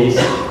they release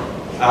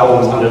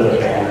albums under their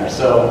banner.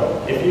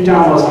 So if you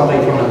download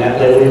something from a net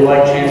label you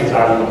like, chances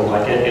are you will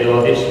like it.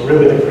 It's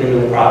really the cream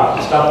of the crop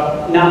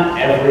stuff. Not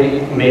every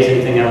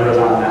amazing thing ever is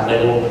on a net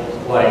label.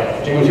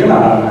 Like, James, you're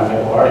not on a net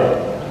label, are you?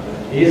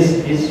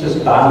 He's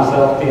just by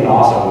himself being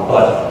awesome,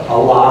 but a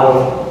lot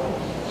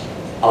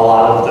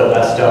of the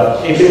best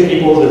stuff. Apex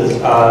Peoples is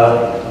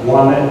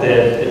one that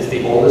it's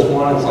the oldest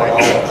one. It's like all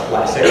the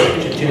classic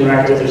Chiptune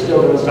records. They're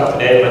still doing stuff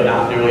today, but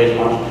not nearly as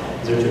much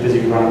because they're too busy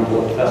running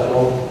Blitz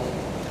festival.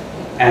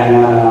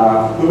 And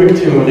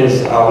Chiptune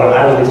is what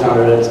I released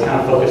under it. It's kind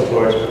of focused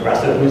towards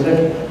progressive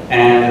music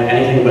and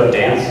anything but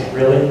dance,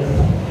 really.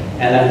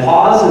 And then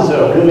Pause is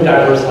a really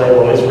diverse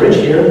label. Is Rich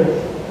here?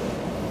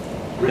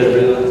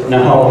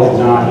 No, he's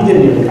not. He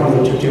didn't even come to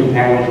the Chiptune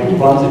panel. He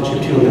runs the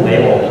Chiptune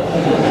label.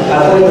 I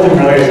played with him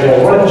earlier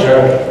today. What a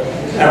jerk.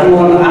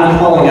 Everyone, I'm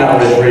calling out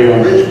Rich for you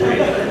and Rich for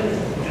you.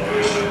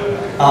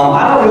 I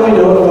don't really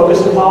know the focus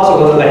of Pause or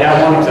whether they have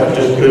one except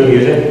just good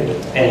music.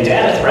 And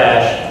Data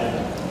Thrash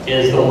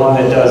is the one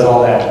that does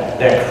all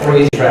that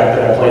crazy track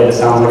that I played that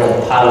sounds like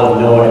a pile of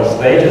noise.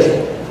 They just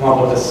come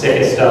up with the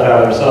sickest stuff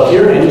out there. So if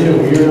you're into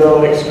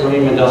weirdo,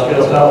 extreme,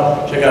 industrial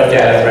stuff, check out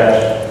Data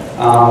Thrash.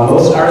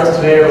 Most artists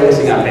today are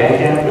releasing on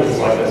Bandcamp, which is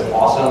like this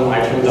awesome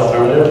iTunes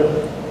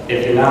alternative.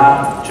 If you're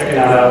not checking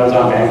out albums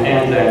on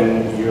Bandcamp,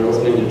 then you're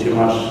listening to too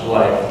much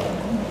like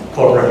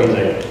corporate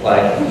music.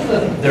 Like,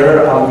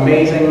 there are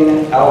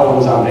amazing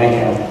albums on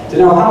Bandcamp.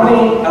 Danimal, how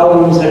many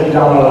albums have you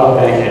downloaded on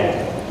Bandcamp?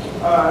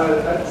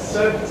 I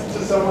said to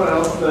someone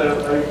else that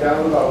I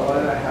download about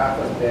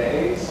 1.5 a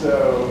day,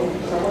 so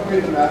someone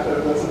made the math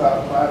that that's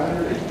about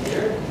 500 a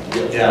year.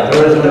 Yeah,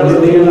 there is a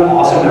million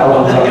awesome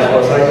albums on this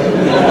website.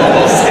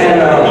 And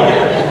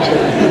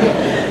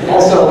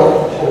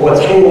also,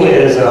 what's cool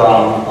is a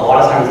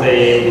lot of times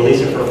they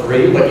release it for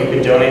free, but you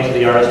can donate to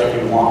the artist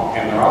if you want.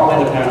 And they're all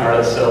independent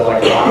artists, so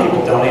like a lot of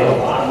people donate a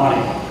lot of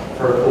money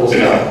for cool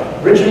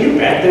stuff. Rich, are you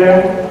back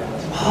there?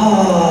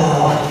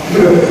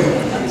 Oh.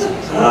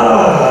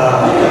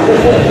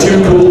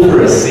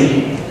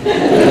 crazy.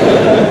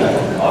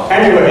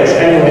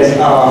 anyways,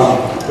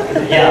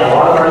 yeah, a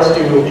lot of artists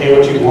do pay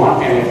what you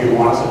want, and if you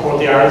want to support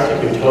the artist, you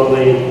can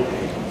totally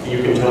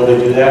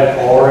do that,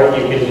 or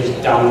you can just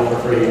download for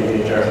free and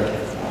be a jerk.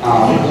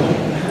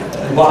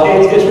 But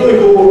it's really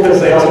cool because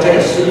they also take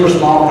a super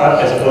small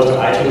cut as opposed to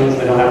iTunes.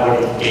 They don't have like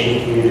a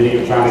gated community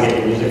of trying to get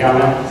your music on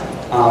there.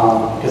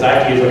 Because I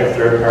have to use like a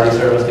third-party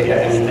service to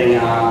get anything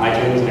on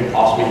iTunes, and it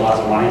costs me lots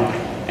of money.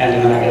 And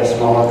then I get a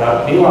smaller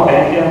cut. Meanwhile,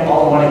 Bandcamp,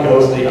 all the money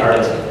goes to the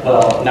artist.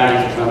 Well,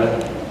 90% of it.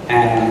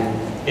 And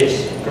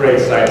it's a great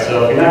site.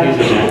 So if you're not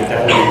using that,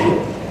 definitely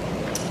use it.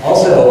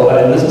 Also,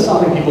 and this is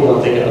something people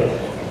don't think of,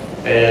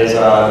 is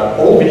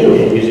old video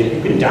game music.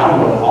 You can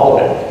download all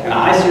of it. And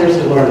I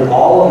seriously learned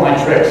all of my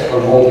tricks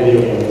from old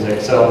video game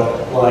music. So,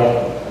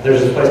 like,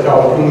 there's this place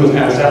called Kumu's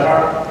NSF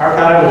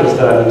Archive, which is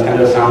the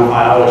Nintendo sound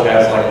file, which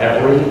has like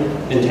every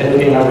Nintendo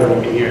game ever.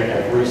 You can hear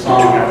every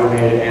song ever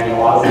made, and a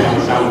lot of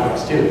them sound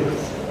effects too.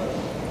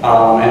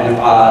 And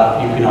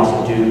you can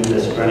also do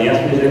this for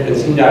NES music. And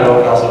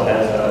Steam.org also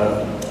has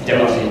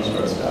demo scenes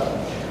for stuff.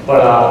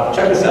 But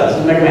check this out. This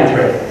is Mega Man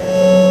 3.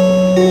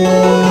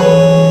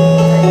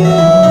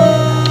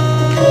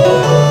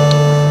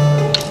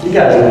 You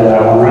guys know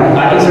that one, right? I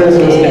can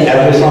seriously listen to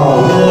every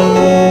song.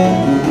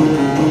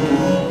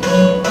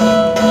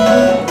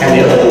 And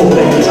the other cool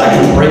thing is I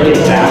can break it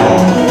down.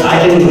 I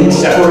can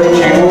separate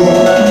channels,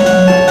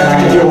 and I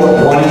can hear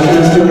what one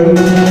instrument's doing.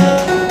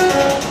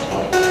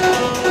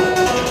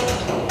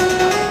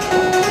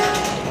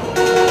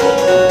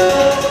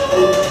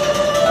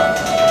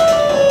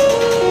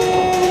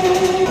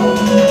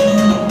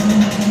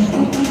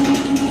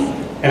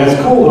 And it's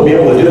cool to be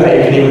able to do that.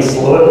 You can even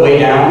slow it way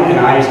down, and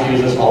I used to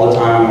use this all the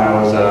time when I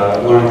was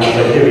learning how to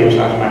play video games,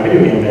 talking to my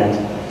video game bands.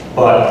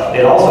 But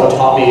it also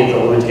taught me the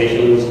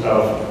limitations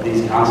of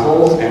these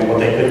consoles and what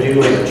they could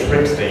do and the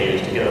tricks they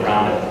use to get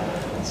around it.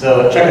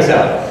 So check this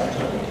out.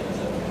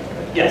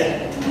 Yes?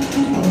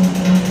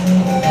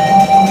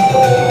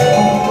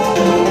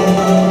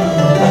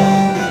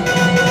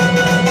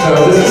 So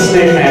this is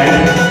Snake Man.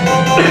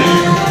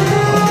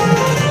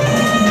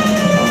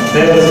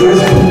 They have this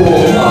nice cool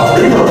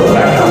reverb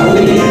effect on the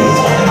lead. It's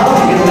like, how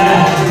did you get that?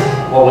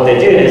 Well, what they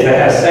did is they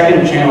had a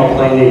second channel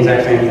playing the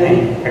exact same thing,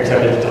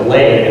 except it's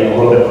delayed and a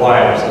little bit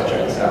quieter, so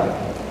check this out.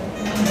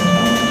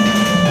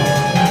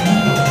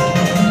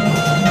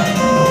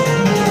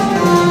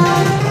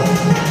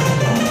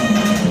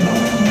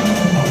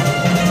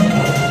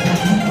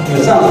 And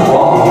it sounds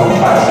wrong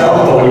by itself,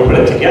 but when you put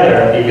it together,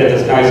 you get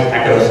this nice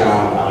echo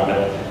sound out of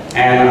it.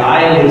 And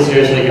I would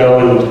seriously go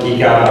and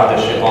geek out about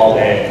this shit all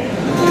day.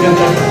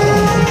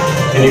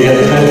 And you get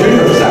this nice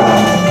reverb sound.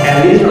 And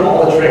these are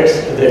all the tricks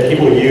that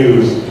people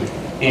use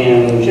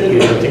in chip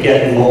music to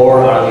get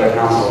more out of their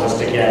console, just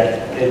to get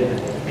it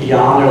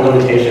beyond their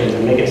limitations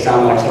and make it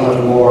sound like so much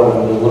more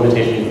than the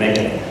limitations you make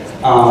it.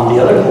 The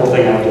other cool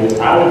thing I would do is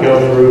I would go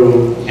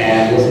through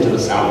and listen to the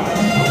sound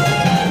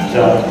effects.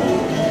 So,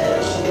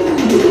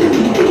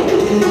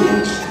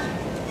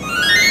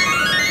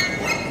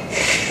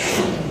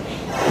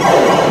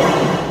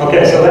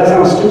 okay, so that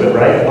sounds stupid,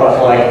 right?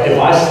 But like, if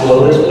I slow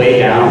this way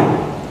down,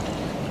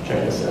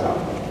 check this out.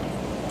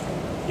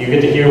 You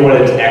get to hear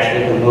what it's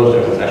actually composed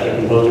of. It's actually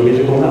composed of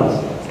musical notes.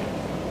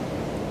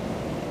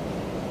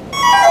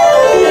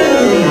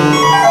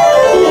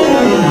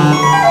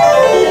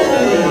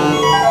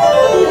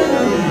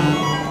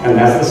 And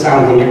that's the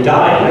sound when you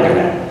die in Mega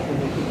Man.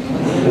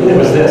 And it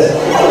was this.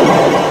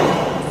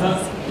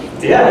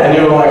 Yeah, and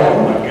you were like,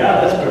 oh my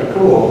god, that's pretty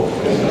cool.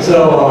 So,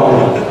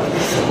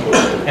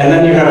 and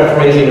then you have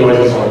crazy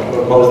noises like,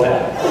 what was that?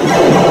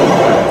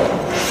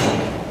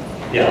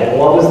 Yeah,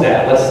 what was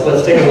that?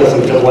 Let's take a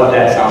listen to what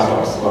that sounds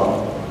like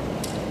slow.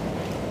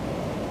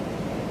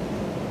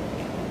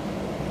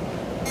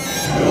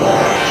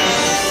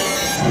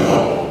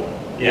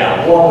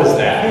 Yeah, what was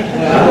that? I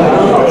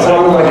don't know, it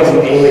sounded like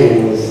an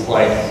alien was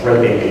like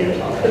raping me or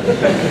something.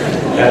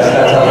 That's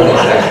how it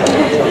is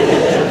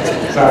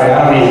actually. Sorry, I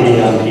don't mean to be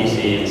on PC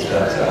and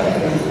stuff, so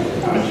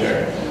I'm a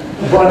jerk.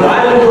 But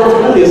I would go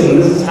through this, and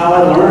this is how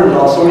I learned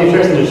so many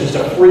tricks, and it's just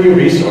a free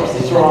resource.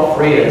 These are all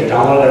free. I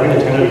downloaded every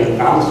Nintendo game,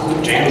 found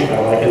some jams that I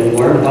like, and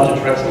learned a bunch of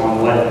tricks along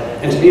the way.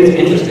 And to me, it's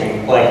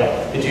interesting. Like,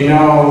 did you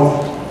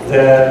know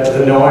that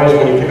the noise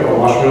when you pick up a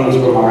mushroom in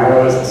Super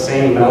Mario is the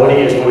same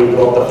melody as when you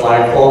go up the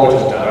flagpole, which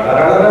is da da da da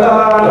da da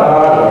da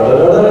da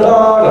da da.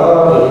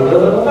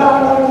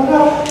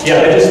 Yeah,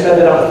 they just sped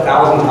it up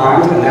 1,000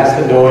 times, and that's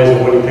the noise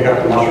of when you pick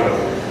up the mushroom.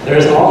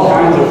 There's all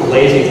kinds of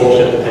lazy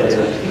bullshit that they do.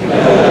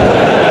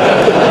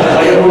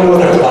 Like everyone knows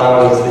their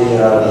cloud is the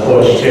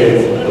push too.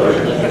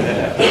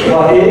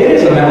 Well, it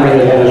is a memory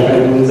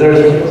management.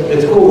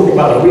 It's cool to think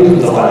about the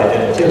reasons why they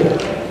did it too.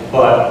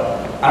 But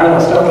I don't know,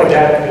 stuff like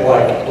that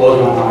like blows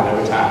my mind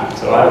every time.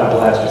 So I have a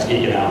blast just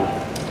geeking out.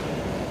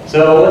 So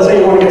let's say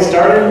you want to get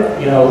started,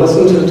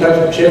 listen to the types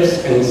of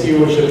chips and see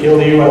which appeal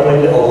to you. I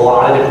played a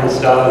lot of different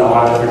stuff and a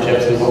lot of different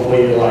chips, and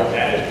hopefully you're like,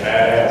 that is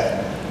badass,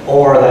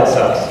 or that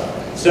sucks.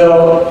 So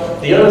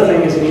the other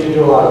thing is you need to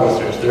do a lot of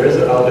research. There is a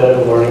bit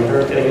of a learning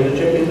curve getting into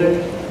chip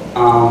music.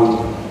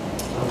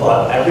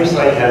 but every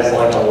site has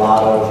like a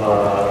lot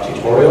of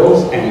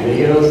tutorials and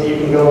videos that you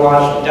can go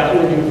watch.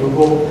 Definitely do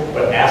Google,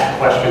 but ask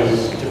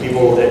questions to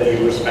people that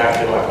you respect.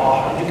 They're like,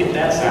 oh, how did you get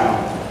that sound?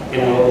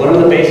 You know,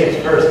 learn the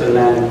basics first, and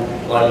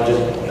then like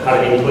just how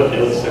to input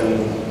notes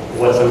and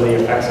what some of the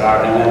effects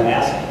are, and then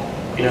ask,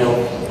 you know,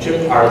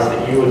 chip artists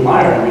that you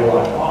admire, and be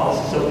like, oh,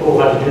 this is so cool,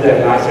 how to do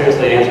that? And I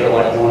seriously answer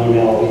like one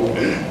email a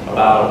week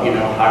about, you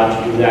know, how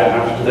did you do that,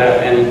 how did you do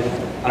that, and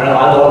I don't know,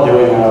 I love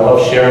doing that. I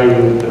love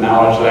sharing the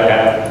knowledge that I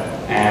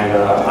have, and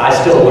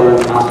I still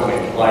learn constantly.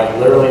 Like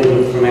literally,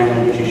 Luke from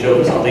Anime showed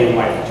me something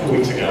like 2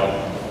 weeks ago,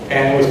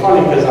 and it was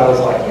funny because I was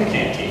like, you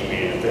can't teach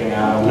me anything.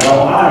 I don't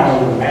know,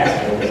 I'm the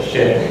master of this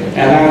shit. And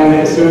then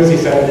as soon as he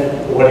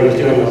said what he was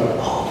doing, I was like,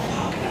 oh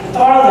fuck, I never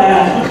thought of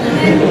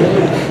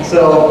that.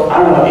 So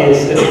I don't know,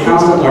 it's a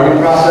constant learning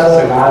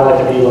process, and I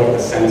like to be like the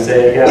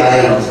sensei guy,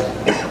 and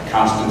just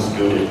constant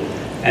student.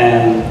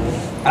 And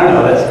I don't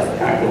know, that's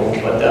kind of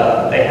cool, but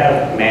they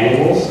have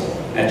manuals,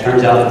 and it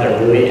turns out that they're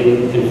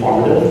really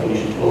informative, and you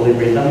should totally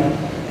read them.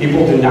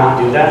 People do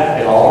not do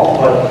that at all,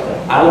 but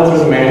I went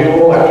through the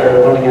manual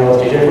after learning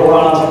LSDJ for a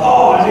while, and I was like,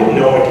 oh, I didn't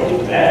know I could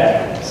do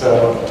that.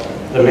 So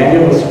the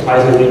manual was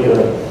surprisingly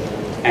good.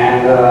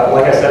 And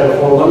like I said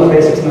before, learn the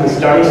basics and then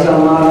study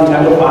some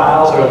Nintendo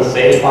files or the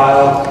save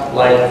file.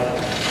 Like,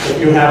 if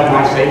you have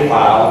my save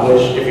file,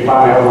 which if you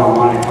buy my own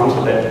online, it comes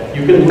with it,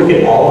 you can look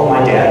at all of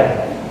my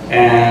data,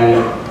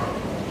 and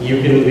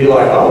you can be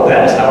like, oh,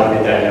 that's how I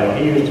did that. You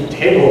know, he used a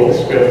table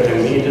script,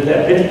 and he did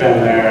that pitch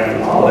bend there,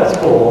 and oh, that's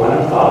cool, I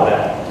never thought of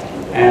that.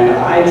 And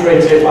I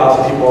trade save files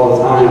with people all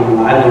the time, and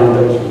I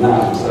learn things from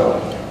them,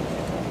 so.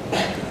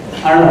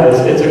 I don't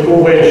know, it's a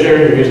cool way to share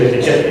your music,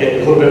 to get a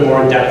little bit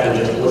more in depth than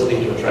just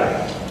listening to a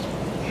track.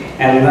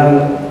 And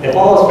then, if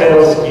all else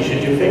fails, you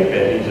should do fake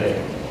bit music.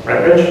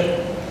 Right, Rich?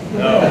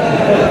 No.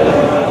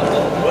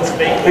 What's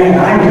fake? Man,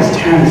 I'm just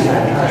 10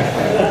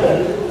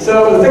 seconds. So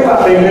the thing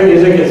about fake bit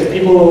music is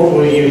people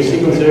will use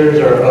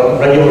sequencers or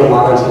regular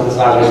modern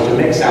synthesizers to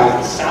make sounds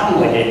that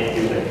sound like 8-bit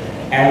music.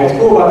 And what's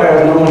cool about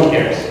that is no one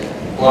cares.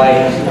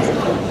 Like,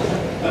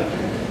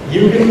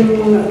 you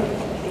can,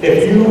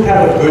 if you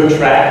have a good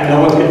track,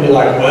 no one's gonna be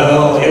like,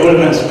 well, it would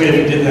have been sweet if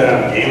you did that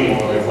on a Game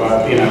Boy,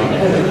 but, you know.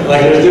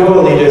 Like, there's no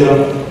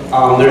elitism.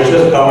 There's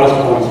just bonus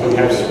points when you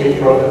have sweet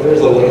programs.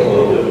 There's a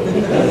little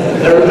bit.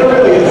 There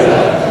really is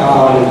that.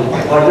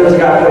 Like, there's a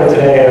guy playing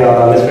today,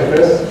 Misfit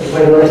Chris. He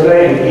played earlier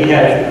today, and he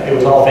had, it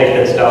was all fake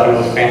bit stuff, and it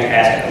was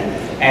fantastic.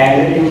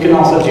 And you can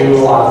also do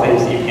a lot of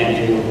things that you can't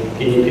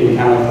do. You can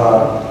kind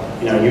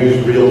of, you know,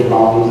 use real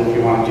drums if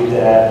you want to do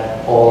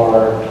that,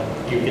 or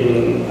you can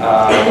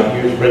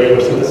use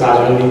regular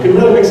synthesizer, and you can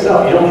really make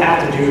stuff. You don't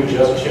have to do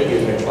just chip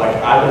music. Like,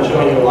 I've been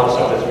showing you a lot of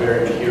stuff that's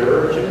very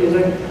pure chip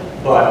music,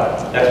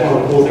 but that's one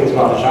of the cool things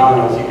about the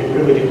genre is you can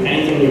really do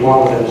anything you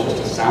want with it. It's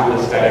just a sound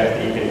aesthetic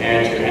that you can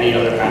add to any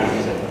other kind of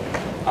music.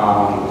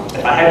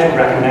 If I had to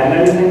recommend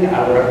anything,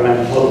 I would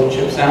recommend Float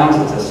Chip Sounds.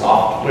 It's a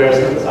software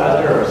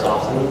synthesizer or a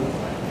soft synth.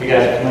 If you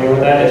guys are familiar with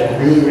that, it's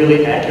really,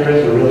 really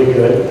accurate and really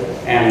good,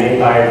 and made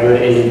by a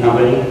good indie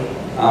company.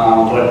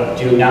 But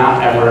do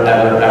not ever,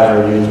 ever,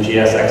 ever use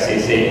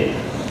GSXCC.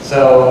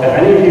 So if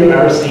any of you have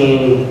ever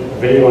seen a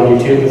video on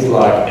YouTube that's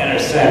like, Enter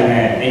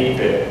Sandman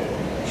 8-bit.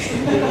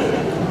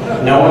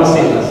 No one's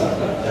seen this.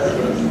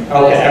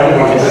 Okay,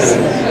 everyone has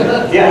seen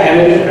this. Yeah,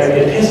 and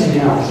it pisses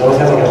me off because it always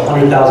has like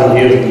 100,000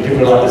 views, and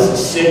people are like, this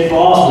is sick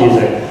boss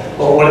music.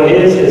 But what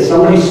it is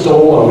somebody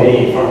stole a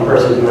MIDI from a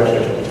person who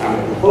actually took the time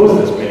to compose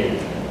this MIDI,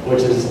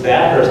 which is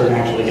that person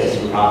actually gets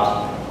some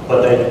props.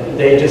 But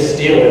they just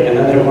steal it, and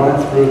then they run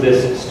it through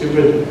this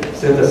stupid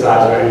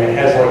synthesizer, and it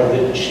has like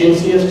the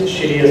chintziest,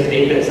 shittiest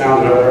 8-bit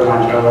sounds I've ever heard in my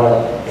entire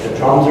life. The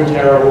drums are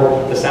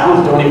terrible. The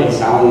sounds don't even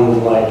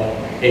sound like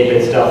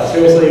 8-bit stuff.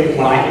 Seriously,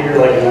 when I hear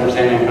like an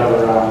understanding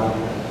cover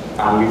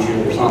on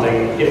YouTube or something,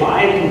 if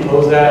I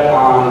compose that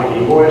on a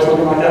Game Boy or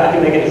something like that, I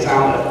can make it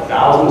sound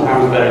 1,000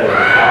 times better,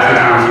 1,000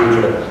 times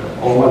huger.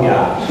 Oh my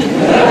god.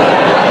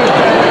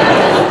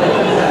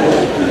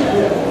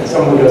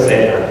 Someone go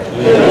save her.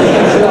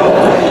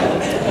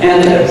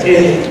 And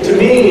to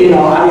me, you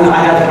know, I mean,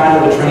 I have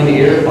kind of a trained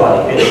ear,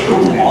 but it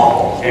sounds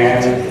awful.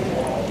 And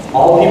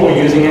all people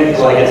using it,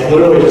 like, it's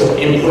literally just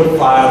input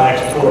file,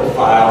 export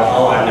file.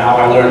 Oh, and now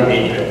I learned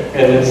 8-bit.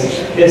 And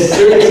it's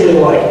seriously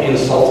like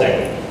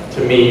insulting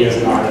to me as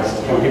an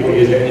artist when people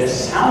use it. It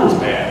sounds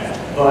bad,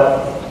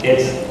 but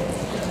it's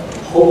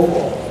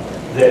hopeful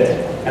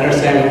that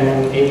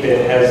Understanding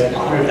 8-bit has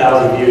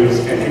 100,000 views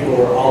and people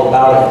were all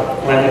about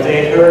it. When if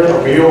they heard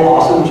a real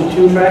awesome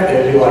Chiptune track,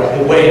 they'd be like,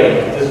 hey, wait a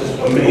minute, this is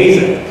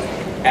amazing.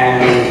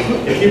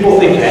 And if people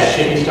think that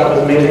shitty stuff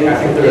is amazing, I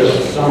think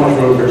there's so much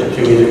room for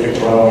Chiptune music to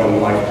grow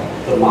in like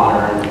the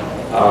modern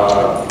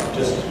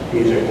just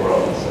music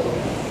world. So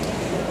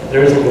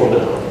there is a little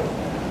bit of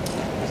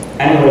it.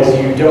 Anyways,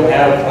 you don't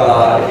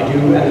have, if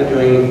you do end up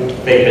doing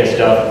fake bit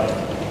stuff,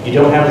 you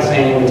don't have the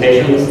same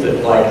limitations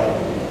that like,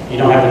 you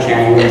don't have the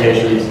channel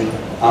limitations,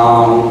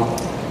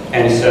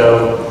 and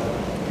so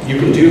you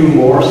can do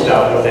more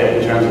stuff with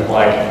it in terms of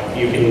like,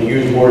 you can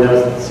use more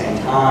notes at the same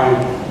time,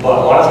 but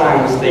a lot of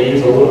times they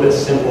use a little bit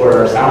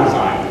simpler sound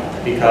design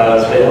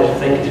because they don't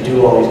think to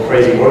do all these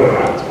crazy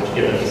workarounds, which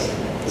give us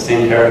the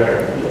same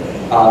character.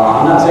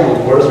 I'm not saying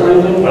it's worse or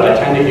anything, but I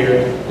tend to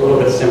hear a little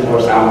bit simpler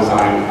sound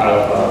design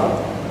out of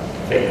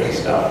fake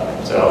stuff.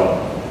 So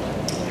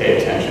pay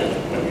attention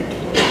when you do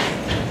it.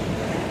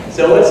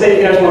 So let's say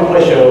you guys want to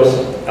play shows.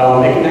 It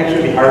can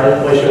actually be hard to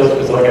play shows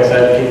because, like I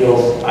said,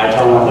 I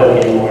tell them I play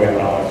the Game Boy and I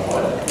don't like to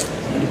play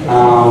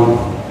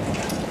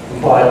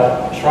it. But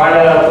try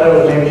to play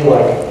with maybe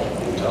like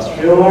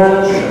industrial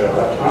artists or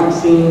electronic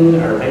scene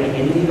or maybe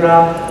indie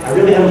rock. I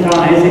really haven't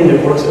found anything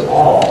that works at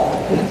all,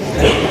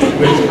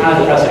 which is kind of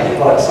depressing.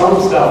 But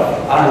some stuff,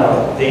 I don't know,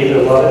 they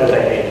either love it or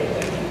they hate it.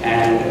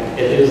 And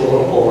it is a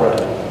little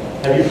polarizing.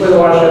 Have you played a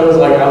lot of shows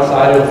like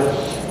outside of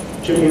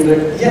chip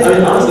music? Yeah, I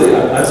mean, honestly,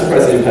 I'm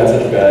surprised that you've had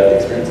such bad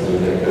experiences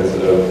with it because,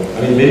 I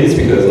mean, maybe it's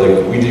because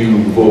like we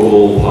do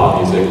vocal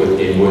pop music with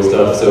Game Boy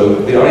stuff, so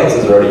the audience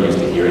is already used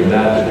to hearing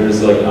that, but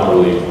there's like not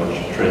really much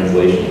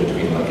translation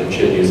between like a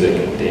chip music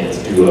dance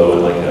duo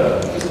and like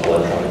a just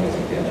electronic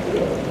music dance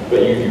duo.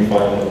 But you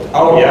find that?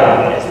 Oh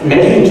yeah,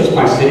 maybe just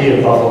my city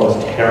of Buffalo is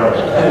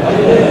terrible.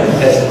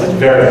 It's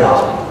very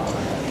possible.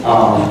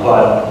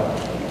 But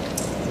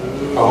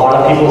a lot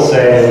of people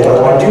say, what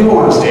do I do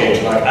on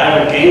stage? Like, I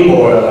have a Game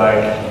Boy,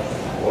 like,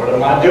 what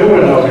am I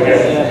doing over here?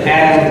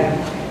 And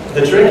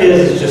the trick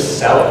is just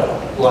sell it.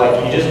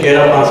 Like, you just get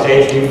up on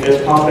stage and you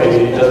fist pump it,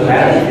 and it doesn't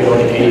matter if you feel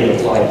like an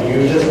idiot. Like,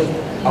 you just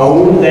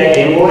own that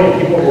Game Boy and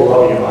people will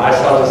love you. I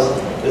saw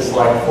this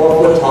like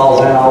 4-foot tall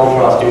Zen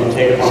albatross dude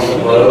take a bunch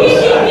of bros,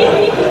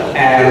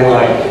 and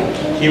like,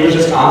 he was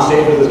just on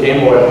stage with his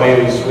Game Boy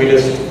playing the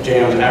sweetest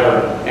jams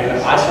ever. And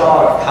I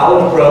saw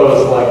college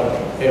bros, like,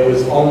 it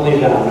was only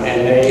them,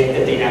 and they,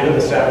 at the end of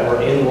the set,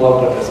 were in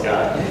love with this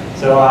guy.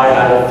 So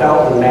I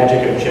felt the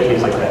magic of chip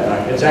music that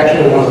night. It's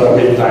actually one of the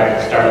reasons I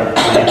started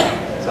playing.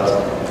 So I was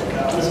like,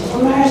 oh, this is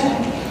amazing.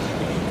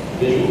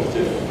 Visuals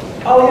too.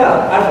 Oh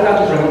yeah, I forgot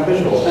to bring up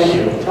visuals. Thank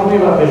you. Tell me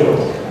about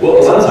visuals.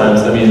 Well,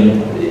 sometimes, I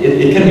mean,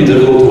 it can be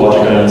difficult to watch a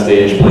guy on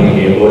stage playing a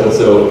Game Boy,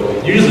 so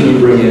usually we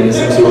bring in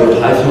some sort of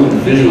highfalutin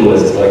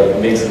visualist, like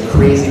make some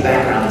crazy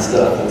background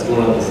stuff that's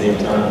going on at the same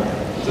time.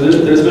 So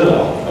there's been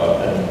an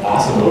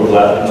awesome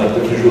overlap in like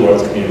the visual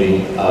arts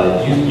community,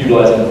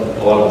 utilizing a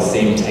lot of the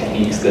same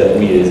techniques that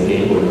we as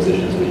Game Boy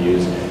musicians would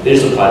use. They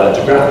just apply that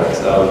to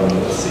graphics.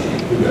 Let's see,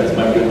 who guys?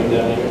 Mike Goodman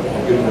down here.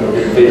 Mike Goodman over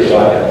here, Vader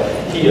guy.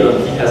 He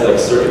has like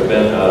circuit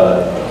bent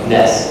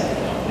NES,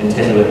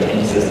 Nintendo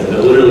Entertainment System,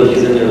 that literally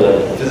he's in there like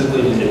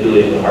physically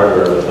manipulating the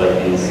hardware with like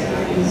these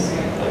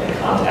like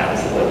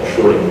contacts and like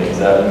shorting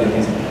things out and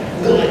getting these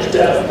glitched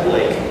out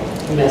like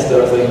messed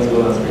up things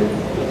going on screen.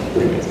 It's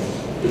pretty amazing.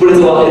 But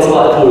it's a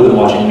lot cooler than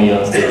watching me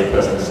on stage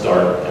pressing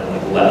start and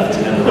like left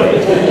and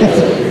right.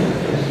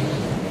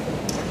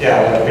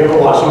 Yeah, like if you ever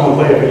watch someone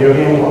play a video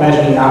game,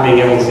 imagine not being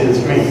able to see the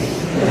screen.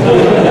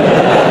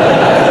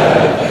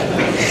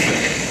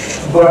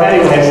 But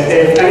anyways,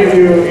 if any of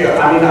you,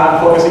 I mean, I'm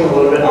focusing a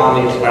little bit on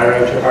the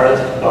aspiring chip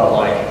artists, but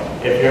like,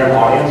 if you're an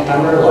audience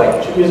member,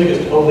 like, chip music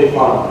is totally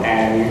fun,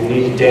 and you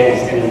need to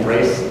dance and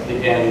embrace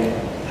and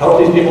help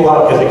these people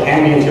out, because it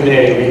can be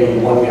intimidating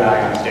being one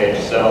guy on stage.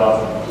 So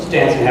just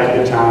dance and have a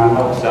good time,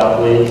 help us out,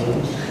 please.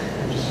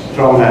 Just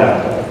throwing that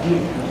out there.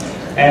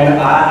 And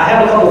I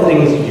have a couple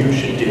things you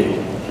should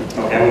do,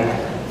 okay?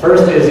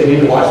 First is you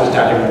need to watch this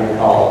documentary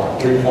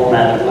called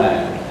Reformatted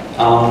Land.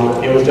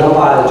 It was done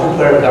by the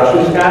Two-Player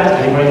Productions guys.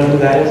 Anybody know who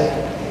that is?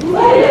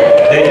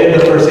 They did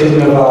the first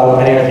season of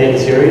Penny Arcade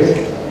series.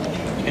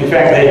 In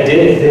fact, they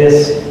did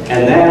this,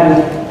 and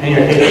then Penny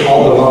Arcade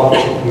called them up to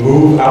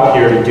move out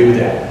here to do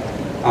that.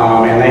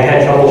 And they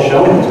had trouble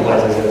showing these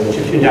places. It was a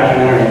Chiptune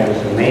documentary, and it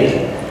was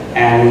amazing.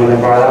 And when they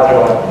brought it out, they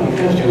were like, you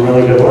guys doing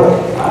really good work.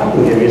 I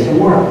can give you some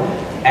more.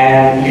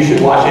 And you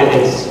should watch it.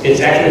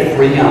 It's actually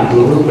free on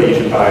Hulu, but you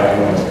should buy it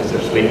anyways because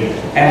they're sweet.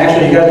 And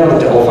actually, you guys know the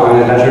Double Fine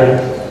Adventure?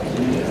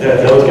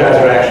 Those guys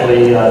are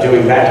actually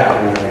doing that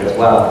documentary as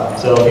well.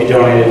 So if you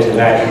donated to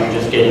that, you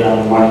just gave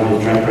them money to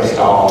drink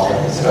Cristal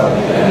and stuff.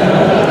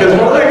 Because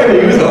what are they going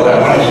to use all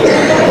that money for?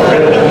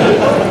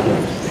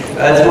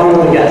 That's one of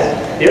the guess.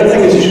 The other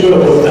thing is you should go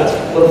to Blitz.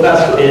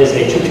 Blitz is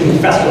a Chiptune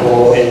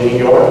festival in New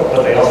York,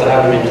 but they also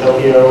have them in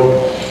Tokyo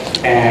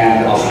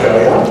and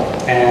Australia.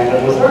 And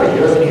was there a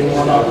European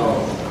one?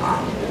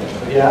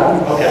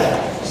 Yeah? Okay.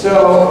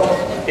 So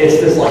it's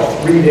this like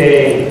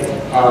 3-day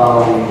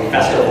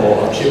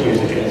festival of chip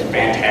music, and it's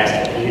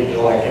fantastic. It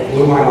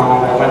blew my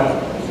mind. I went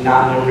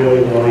not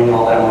really knowing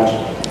all that much.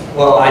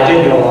 Well, I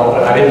did know a lot,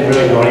 but I didn't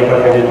really know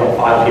anybody. I did like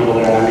 5 people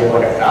there, and I made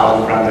like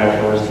 1,000 friends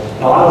afterwards.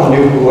 And a lot of them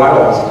knew who I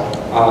was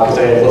because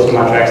they had listened to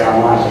my tracks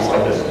online. It's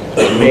like this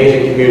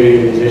amazing community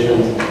of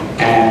musicians,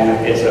 and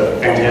it's a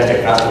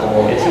fantastic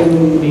festival. It's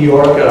in New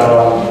York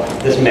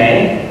this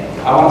May.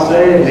 I want to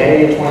say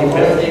May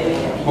 25th,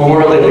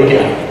 Memorial Day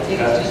weekend.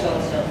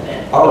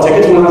 Oh,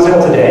 tickets went on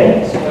sale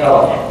today?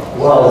 Oh,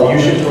 well, you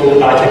should totally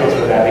buy tickets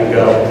for that and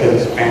go,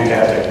 because it's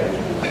fantastic.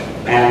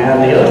 And then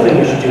the other thing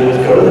you should do is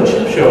go to the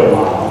chip show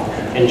tomorrow.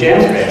 in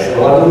jam space at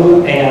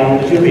 11 a.m.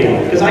 to 2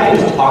 p.m. Because I can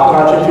just talk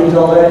about chiptunes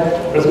all day,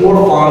 but it's more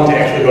fun to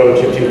actually go to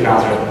a chiptune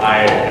concert,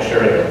 I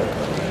assure you.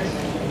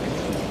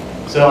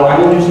 So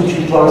I'm going to do some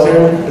cheap plugs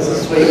here. This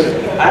is sweet.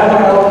 I have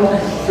my album.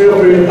 Feel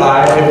free to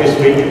buy it if you're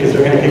sweet, because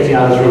they're going to kick me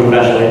out of this room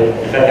eventually.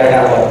 In fact, I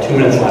got like 2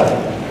 minutes left.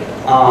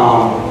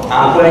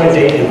 I'm playing a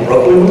date in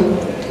Brooklyn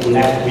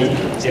next week.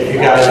 If you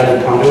guys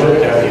can come to it,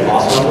 that would be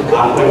awesome.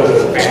 I'm playing with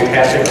a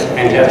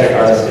fantastic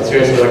artist. It's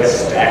seriously like a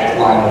stacked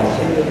lineup.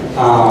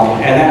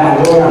 And then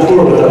I'm going on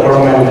tour with the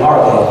Program Power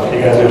Club.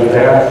 You guys know who's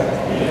there?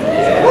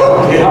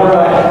 Yeah. All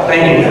right.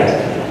 Thank you guys.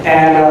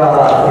 And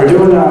we're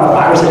doing 5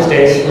 or 6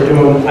 days. We're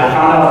doing. I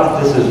found out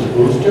this is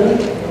Worcester.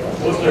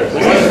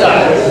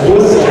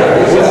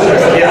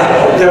 Yeah,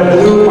 that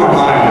blew my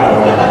mind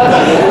out.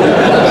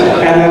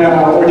 And then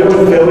we're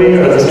doing Philly,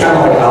 or this kind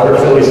of like outer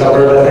Philly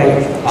suburb, I think.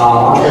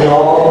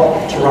 Montreal,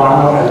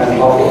 Toronto, and then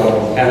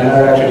Buffalo. And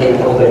they're actually doing a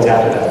couple dates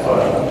after that.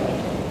 But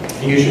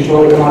you should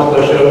totally come out to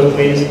those shows,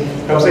 please.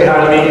 Come say hi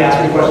to me, ask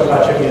me questions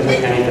about chip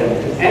music, anything.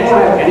 Does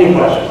anyone have any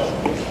questions?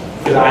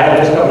 Because I have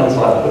just a couple minutes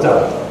left. What's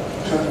up?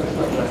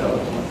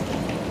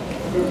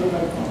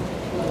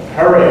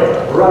 Hurry,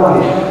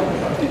 run.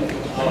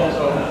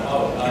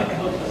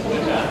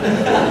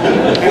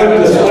 Flip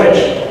the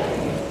switch.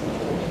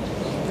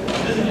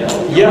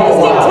 Yeah,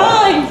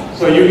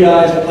 So you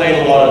guys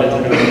played a lot of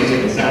Nintendo music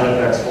and sound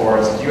effects for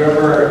us. Do you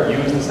ever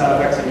use the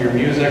sound effects in your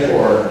music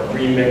or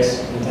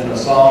remix Nintendo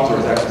songs, or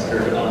is that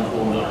considered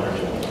uncool and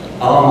unoriginal?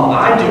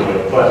 I do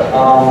it, but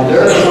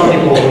there are some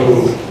people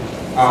who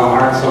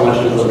aren't so much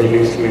into the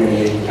remix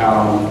community.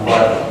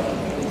 But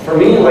for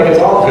me, like,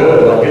 it's all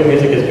good. Like, good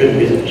music is good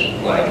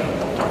music. Like,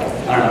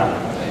 I don't know.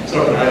 So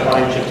can I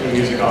find chiptune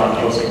music on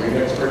OC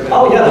Remix, for example?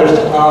 Oh yeah, there's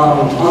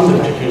tons of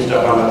chiptune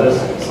stuff on there. There's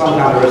some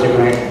controversy,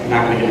 we're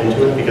not going to get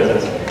into it because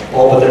it's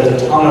old, but there's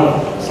a ton of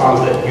songs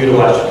that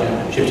utilize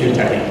chiptune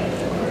technique.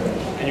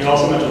 And you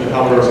also mentioned the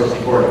Commodore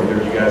 64. Do either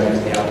of you guys use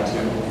the Apple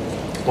II?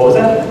 What was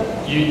that?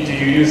 Do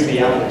you use the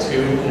Apple II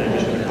in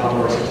addition to the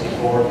Commodore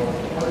 64?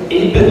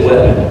 8-bit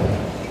weapon.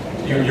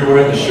 You're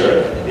wearing the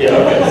shirt. Yeah,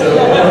 okay. So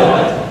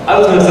I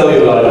was going to tell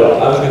you about it.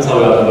 I was going to tell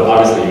you about them, but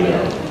obviously you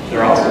know.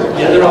 They're awesome.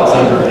 Yeah, they're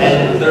awesome.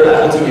 And their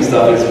Apple IIe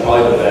stuff is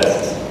probably the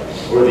best.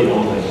 Or the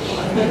only.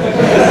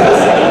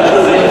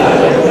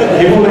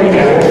 People make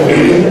Apple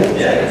II.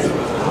 Yeah.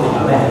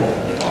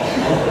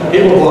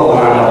 People blow my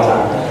mind all the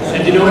time. And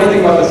do you know anything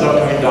about this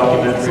upcoming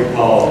documentary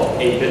called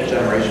 8-Bit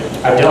Generation?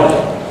 I don't.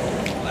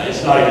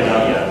 It's not even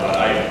out yet, but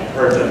I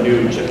heard it's a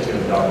new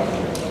chiptune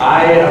documentary.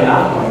 I am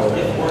not familiar with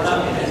it. We're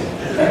not in it.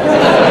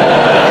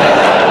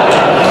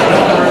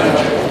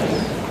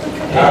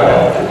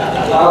 Alright.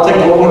 I'll take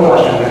one more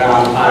question.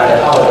 I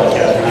apologize,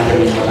 guys, for not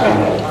giving you more time.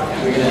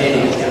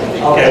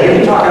 Okay, we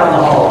can talk out in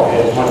the hall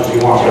as much as you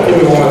want, but give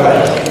me one more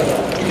question.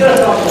 You guys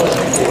talked about this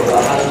before,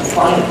 about how to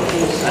find a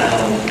cool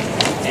sound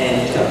and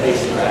just got bass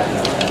track and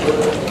all that.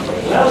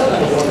 But I was kind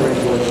of wondering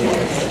when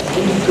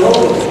you go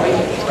to write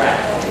a track,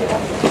 you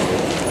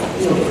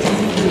know,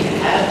 do you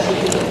have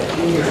something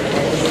in your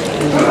head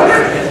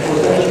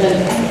but then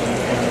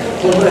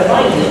what I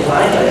find is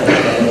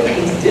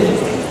it's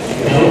difficult.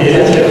 It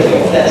is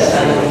difficult. That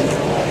sound,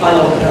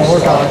 final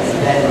sound,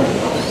 and then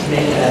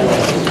make that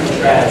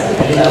track.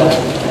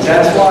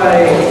 That's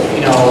why,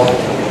 you know,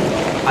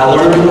 I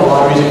learned a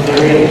lot of music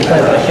theory, and the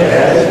better I get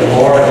at it, the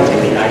more I can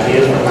take the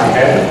ideas from my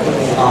head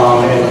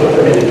and put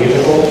them into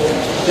musical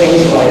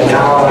things. Like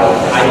now,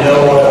 I know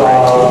what a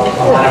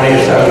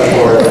animated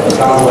 7-chord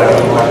sounds like.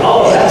 I'm like,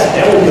 oh,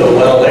 that would go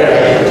well there.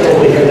 I can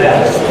totally hear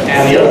that.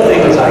 And the other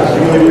thing is I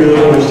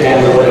really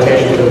understand the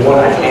limitations of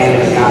what I can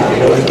and cannot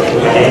do with the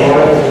Game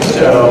Boy.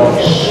 So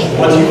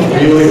once you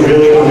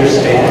really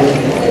understand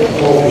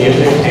both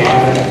music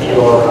and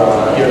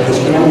your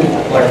instrument,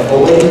 like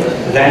fully,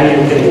 then you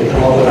can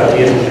come up with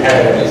ideas in your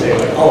head and say,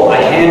 like, oh, I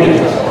can do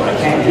this, or I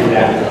can't do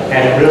that.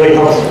 And it really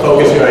helps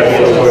focus your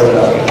ideas towards a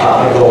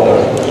goal.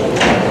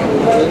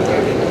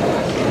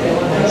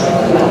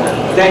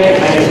 Thank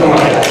you so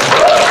much.